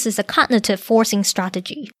 This is a cognitive forcing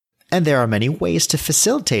strategy. And there are many ways to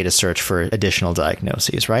facilitate a search for additional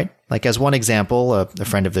diagnoses, right? Like as one example, a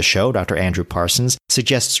friend of the show, Dr. Andrew Parsons,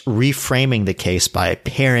 suggests reframing the case by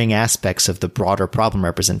pairing aspects of the broader problem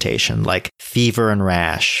representation, like fever and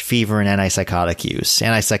rash, fever and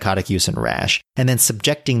antipsychotic use and rash, and then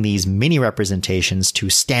subjecting these mini representations to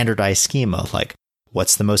standardized schema, like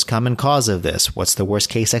what's the most common cause of this? What's the worst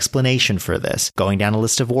case explanation for this? Going down a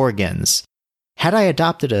list of organs. Had I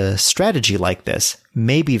adopted a strategy like this,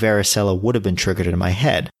 maybe varicella would have been triggered in my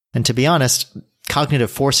head. And to be honest, cognitive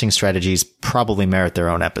forcing strategies probably merit their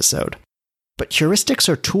own episode. But heuristics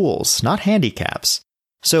are tools, not handicaps.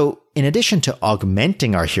 So, in addition to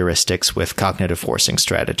augmenting our heuristics with cognitive forcing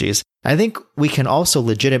strategies, I think we can also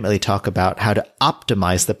legitimately talk about how to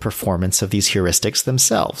optimize the performance of these heuristics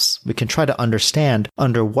themselves. We can try to understand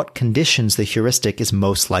under what conditions the heuristic is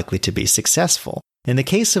most likely to be successful. In the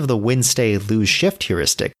case of the win-stay, lose-shift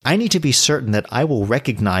heuristic, I need to be certain that I will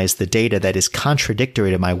recognize the data that is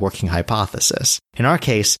contradictory to my working hypothesis. In our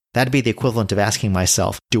case, that'd be the equivalent of asking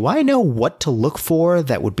myself, do I know what to look for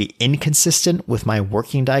that would be inconsistent with my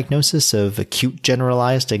working diagnosis of acute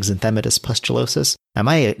generalized exanthematous pustulosis? Am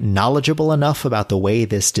I knowledgeable enough about the way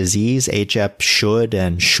this disease, HEP, should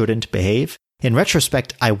and shouldn't behave? In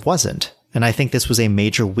retrospect, I wasn't, and I think this was a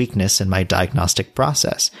major weakness in my diagnostic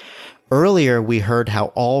process. Earlier, we heard how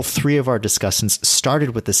all 3 of our discussants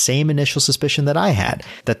started with the same initial suspicion that I had,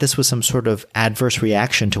 that this was some sort of adverse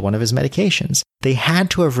reaction to one of his medications. They had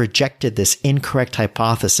to have rejected this incorrect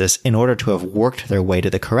hypothesis in order to have worked their way to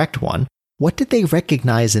the correct one. What did they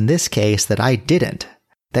recognize in this case that I didn't,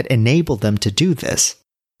 that enabled them to do this?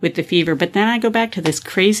 With the fever, but then I go back to this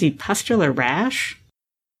crazy pustular rash.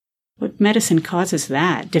 What medicine causes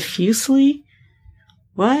that? Diffusely?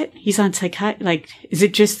 What? He's on psychiatry? Like, is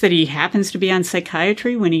it just that he happens to be on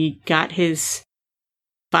psychiatry when he got his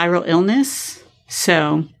viral illness?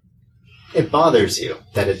 So... It bothers you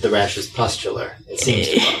that the rash is pustular. It seems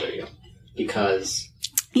to bother you. Because...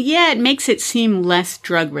 Yeah, it makes it seem less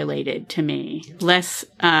drug-related to me. Less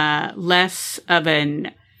of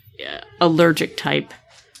an allergic type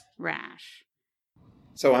rash.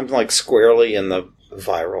 So I'm like squarely in the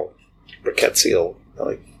viral rickettsial,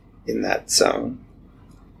 like in that zone.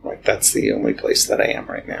 Like, that's the only place that I am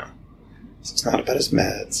right now. So it's not about his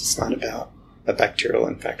meds. It's not about a bacterial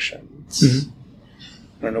infection.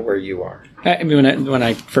 I don't know where you are. I mean, when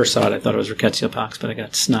I first saw it, I thought it was rickettsiopox, but I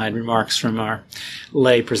got snide remarks from our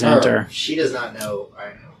lay presenter. She does not know. I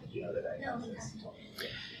don't know. You know that I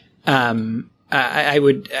know. I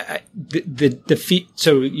would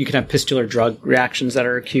so you can have pustular drug reactions that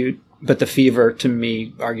are acute, but the fever to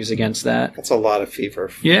me argues against that. That's a lot of fever.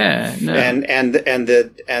 Yeah, no. and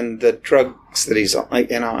the drugs that he's on. I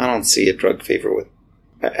don't see a drug fever with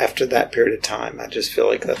after that period of time. I just feel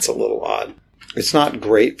like that's a little odd. It's not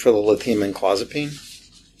great for the lithium and clozapine,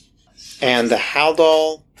 and the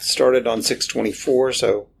Haldol started on 6/24,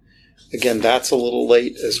 so. Again, that's a little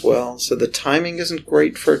late as well. So the timing isn't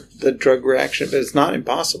great for the drug reaction, but it's not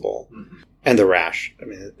impossible. Mm-hmm. And the rash. I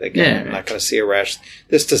mean, again, I'm not going to see a rash.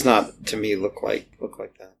 This does not, to me, look like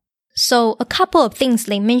that. So a couple of things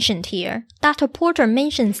they mentioned here. Dr. Porter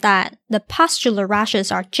mentions that the pustular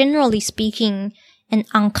rashes are generally speaking an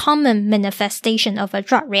uncommon manifestation of a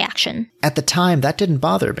drug reaction. At the time, that didn't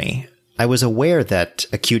bother me. I was aware that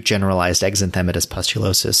acute generalized exanthematous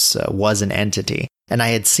pustulosis was an entity, and I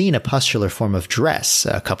had seen a pustular form of DRESS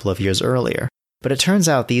a couple of years earlier. But it turns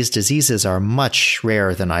out these diseases are much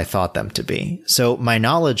rarer than I thought them to be, so my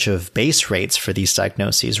knowledge of base rates for these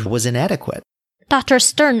diagnoses was inadequate. Dr.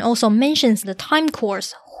 Stern also mentions the time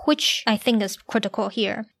course, which I think is critical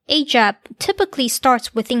here. AJAP typically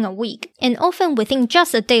starts within a week, and often within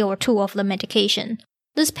just a day or two of the medication.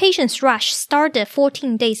 This patient's rash started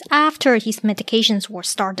 14 days after his medications were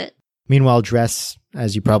started. Meanwhile, DRESS,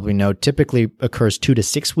 as you probably know, typically occurs 2 to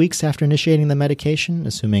 6 weeks after initiating the medication,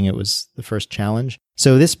 assuming it was the first challenge.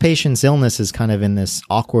 So this patient's illness is kind of in this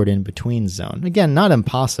awkward in-between zone. Again, not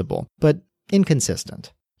impossible, but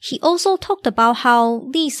inconsistent. He also talked about how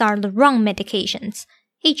these are the wrong medications.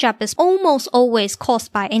 AJAP is almost always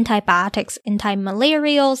caused by antibiotics,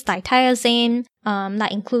 antimalarials, dithiazine,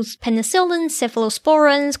 that includes penicillin,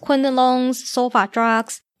 cephalosporins, quinolones, sulfa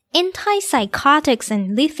drugs. Antipsychotics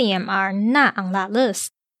and lithium are not on that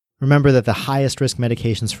list. Remember that the highest risk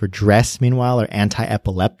medications for DRESS, meanwhile, are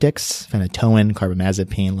anti-epileptics, phenytoin,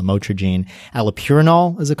 carbamazepine, lamotrigine.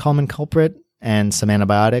 Allopurinol is a common culprit, and some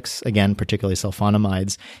antibiotics, again, particularly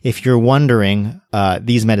sulfonamides. If you're wondering,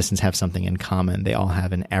 these medicines have something in common. They all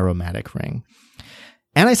have an aromatic ring.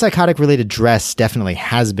 Antipsychotic-related DRESS definitely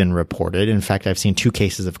has been reported. In fact, I've seen 2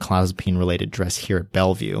 cases of clozapine-related DRESS here at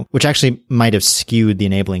Bellevue, which actually might have skewed the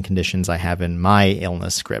enabling conditions I have in my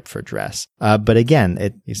illness script for DRESS. But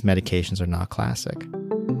again, these medications are not classic.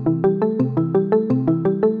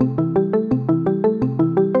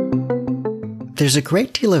 There's a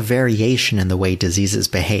great deal of variation in the way diseases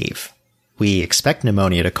behave. We expect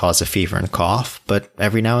pneumonia to cause a fever and cough, but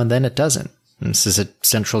every now and then it doesn't. This is a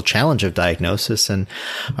central challenge of diagnosis and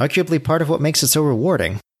arguably part of what makes it so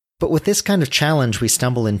rewarding. But with this kind of challenge, we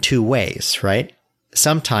stumble in 2 ways, right?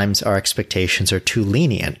 Sometimes our expectations are too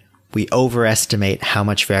lenient. We overestimate how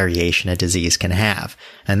much variation a disease can have.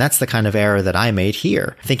 And that's the kind of error that I made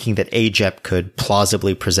here, thinking that AJEP could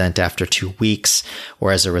plausibly present after 2 weeks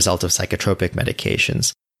or as a result of psychotropic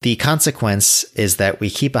medications. The consequence is that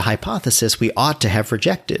we keep a hypothesis we ought to have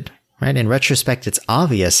rejected. Right? In retrospect, it's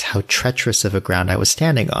obvious how treacherous of a ground I was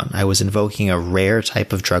standing on. I was invoking a rare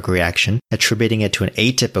type of drug reaction, attributing it to an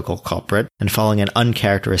atypical culprit, and following an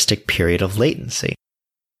uncharacteristic period of latency.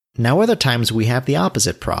 Now, other times we have the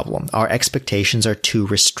opposite problem. Our expectations are too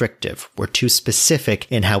restrictive. We're too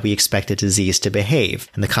specific in how we expect a disease to behave.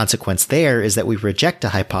 And the consequence there is that we reject a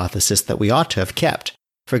hypothesis that we ought to have kept.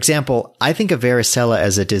 For example, I think of varicella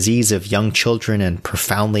as a disease of young children and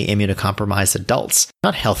profoundly immunocompromised adults,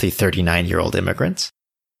 not healthy 39-year-old immigrants.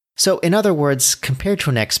 So, in other words, compared to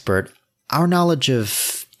an expert, our knowledge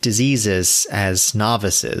of diseases as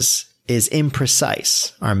novices is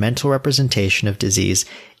imprecise. Our mental representation of disease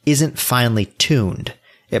isn't finely tuned.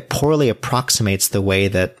 It poorly approximates the way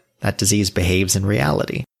that disease behaves in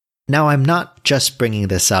reality. Now, I'm not just bringing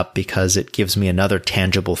this up because it gives me another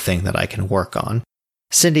tangible thing that I can work on.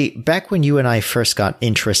 Cindy, back when you and I first got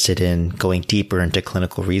interested in going deeper into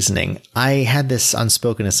clinical reasoning, I had this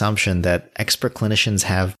unspoken assumption that expert clinicians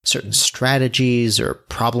have certain strategies or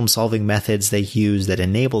problem-solving methods they use that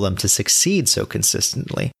enable them to succeed so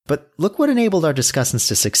consistently. But look what enabled our discussants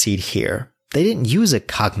to succeed here. They didn't use a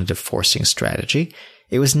cognitive forcing strategy.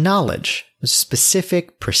 It was knowledge,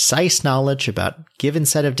 specific, precise knowledge about a given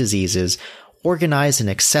set of diseases, organized and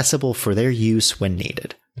accessible for their use when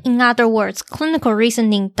needed. In other words, clinical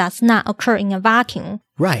reasoning does not occur in a vacuum.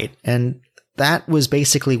 Right, and that was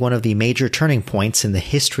basically one of the major turning points in the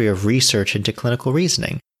history of research into clinical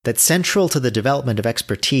reasoning. That central to the development of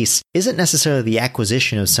expertise isn't necessarily the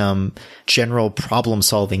acquisition of some general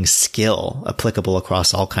problem-solving skill applicable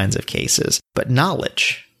across all kinds of cases, but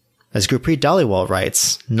knowledge. As Gurpreet Dhaliwal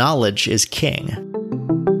writes, knowledge is king.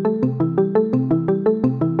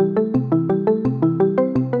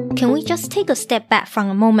 Can we just take a step back from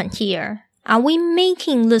a moment here? Are we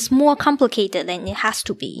making this more complicated than it has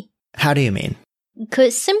to be? How do you mean?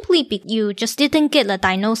 Could simply be you just didn't get the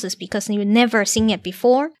diagnosis because you've never seen it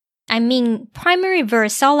before? I mean, primary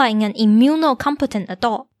varicella in an immunocompetent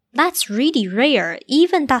adult. That's really rare.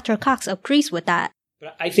 Even Dr. Cox agrees with that.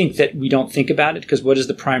 But I think that we don't think about it because what is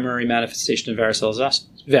the primary manifestation of varicella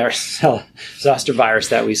zoster virus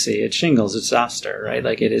that we see? It's shingles, it's zoster, right?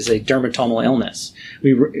 Like it is a dermatomal illness.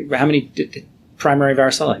 How many primary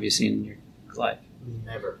varicella have you seen in your life?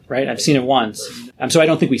 Never. Right? I've seen it once. So I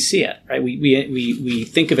don't think we see it, right? We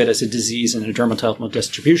think of it as a disease and a dermatomal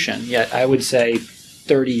distribution. Yet I would say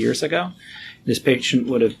 30 years ago, this patient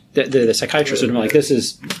would have, the psychiatrist would have been like, this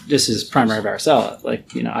is primary varicella. Like,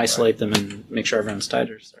 isolate them and make sure everyone's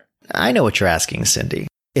titers. I know what you're asking, Cindy.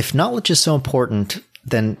 If knowledge is so important,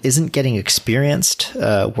 then isn't getting experienced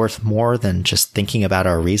worth more than just thinking about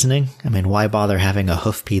our reasoning? I mean, why bother having a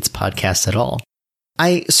Hoofbeats podcast at all?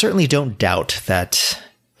 I certainly don't doubt that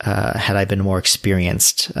had I been more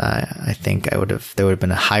experienced, I think there would have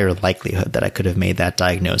been a higher likelihood that I could have made that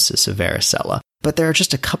diagnosis of varicella. But there are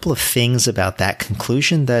just a couple of things about that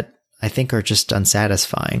conclusion that I think are just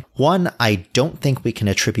unsatisfying. One, I don't think we can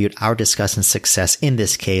attribute our discussant's success in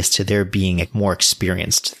this case to their being more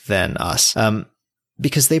experienced than us.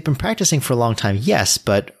 Because they've been practicing for a long time, yes,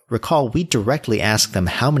 but recall we directly asked them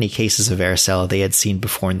how many cases of varicella they had seen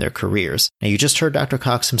before in their careers. Now, you just heard Dr.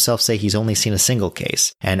 Cox himself say he's only seen a single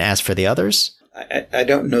case. And as for the others? I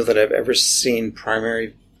don't know that I've ever seen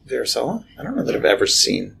primary varicella. I don't know that I've ever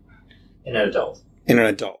seen... In an adult. In an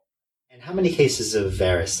adult. And how many cases of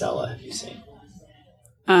varicella have you seen?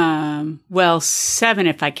 Well, 7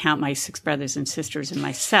 if I count my 6 brothers and sisters and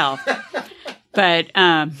myself. But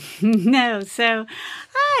no, so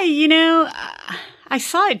I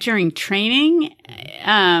saw it during training.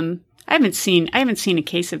 I haven't seen a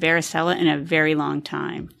case of varicella in a very long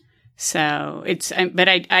time. So but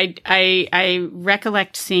I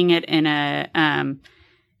recollect seeing it in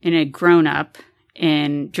a grown up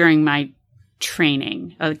during my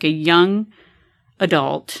training, like a young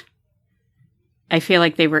adult. I feel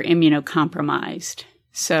like they were immunocompromised.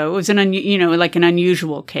 So it was an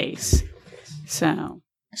unusual case. So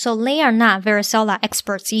they are not varicella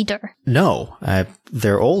experts either. No,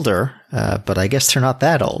 they're older, but I guess they're not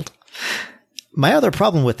that old. My other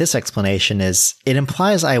problem with this explanation is it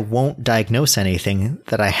implies I won't diagnose anything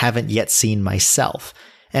that I haven't yet seen myself.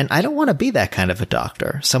 And I don't want to be that kind of a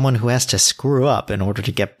doctor, someone who has to screw up in order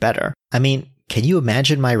to get better. I mean, can you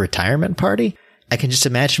imagine my retirement party? I can just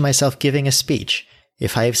imagine myself giving a speech.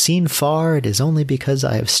 If I have seen far, it is only because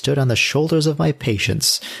I have stood on the shoulders of my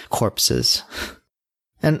patients' corpses.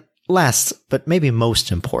 And last, but maybe most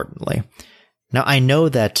importantly, now I know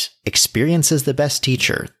that experience is the best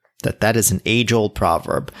teacher, that is an age-old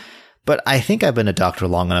proverb, but I think I've been a doctor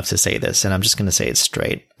long enough to say this, and I'm just going to say it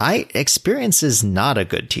straight. Experience is not a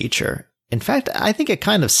good teacher. In fact, I think it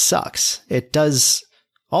kind of sucks. It does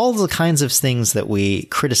all the kinds of things that we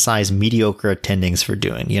criticize mediocre attendings for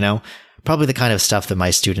doing, Probably the kind of stuff that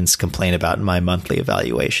my students complain about in my monthly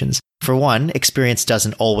evaluations. For one, experience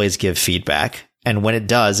doesn't always give feedback, and when it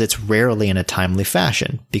does, it's rarely in a timely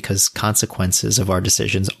fashion, because consequences of our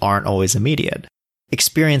decisions aren't always immediate.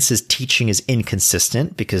 Experience's teaching is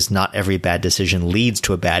inconsistent, because not every bad decision leads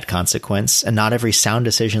to a bad consequence, and not every sound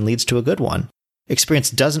decision leads to a good one.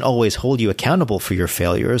 Experience doesn't always hold you accountable for your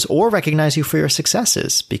failures or recognize you for your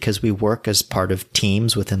successes, because we work as part of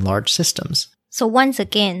teams within large systems. So once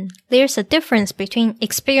again, there's a difference between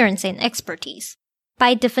experience and expertise.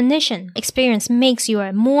 By definition, experience makes you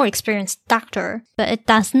a more experienced doctor, but it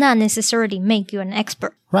does not necessarily make you an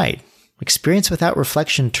expert. Right. Experience without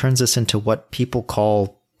reflection turns us into what people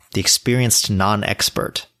call the experienced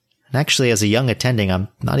non-expert. And actually, as a young attending, I'm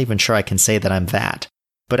not even sure I can say that I'm that.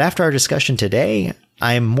 But after our discussion today,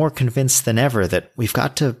 I'm more convinced than ever that we've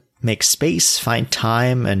got to make space, find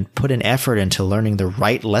time, and put an effort into learning the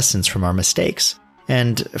right lessons from our mistakes.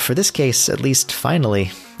 And for this case, at least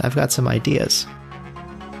finally, I've got some ideas.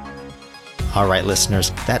 All right,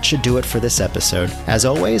 listeners, that should do it for this episode. As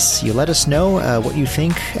always, you let us know what you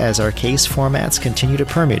think as our case formats continue to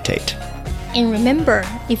permutate. And remember,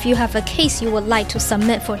 if you have a case you would like to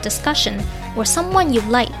submit for discussion, or someone you'd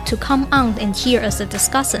like to come on and hear as a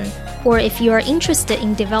discussant, or if you are interested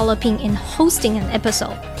in developing and hosting an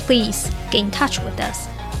episode, please get in touch with us.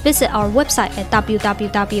 Visit our website at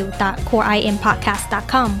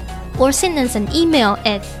www.coreimpodcast.com or send us an email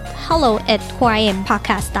at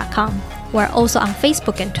hello@coreimpodcast.com. We're also on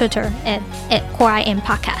Facebook and Twitter at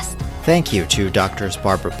CoreIMPodcast. Thank you to Drs.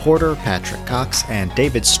 Barbara Porter, Patrick Cox, and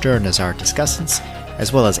David Stern as our discussants,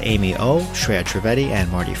 as well as Amy O, Shreya Trivedi, and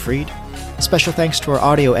Marty Freed. Special thanks to our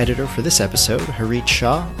audio editor for this episode, Harit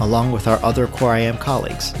Shah, along with our other Core IM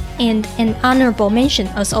colleagues. And an honorable mention,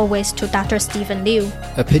 as always, to Dr. Stephen Liu.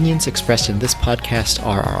 Opinions expressed in this podcast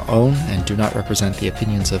are our own and do not represent the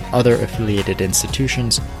opinions of other affiliated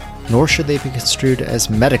institutions, nor should they be construed as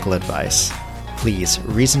medical advice. Please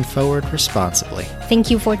reason forward responsibly. Thank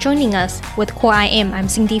you for joining us. With Core IM, I'm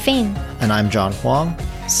Cindy Fan. And I'm John Huang.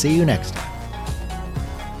 See you next time.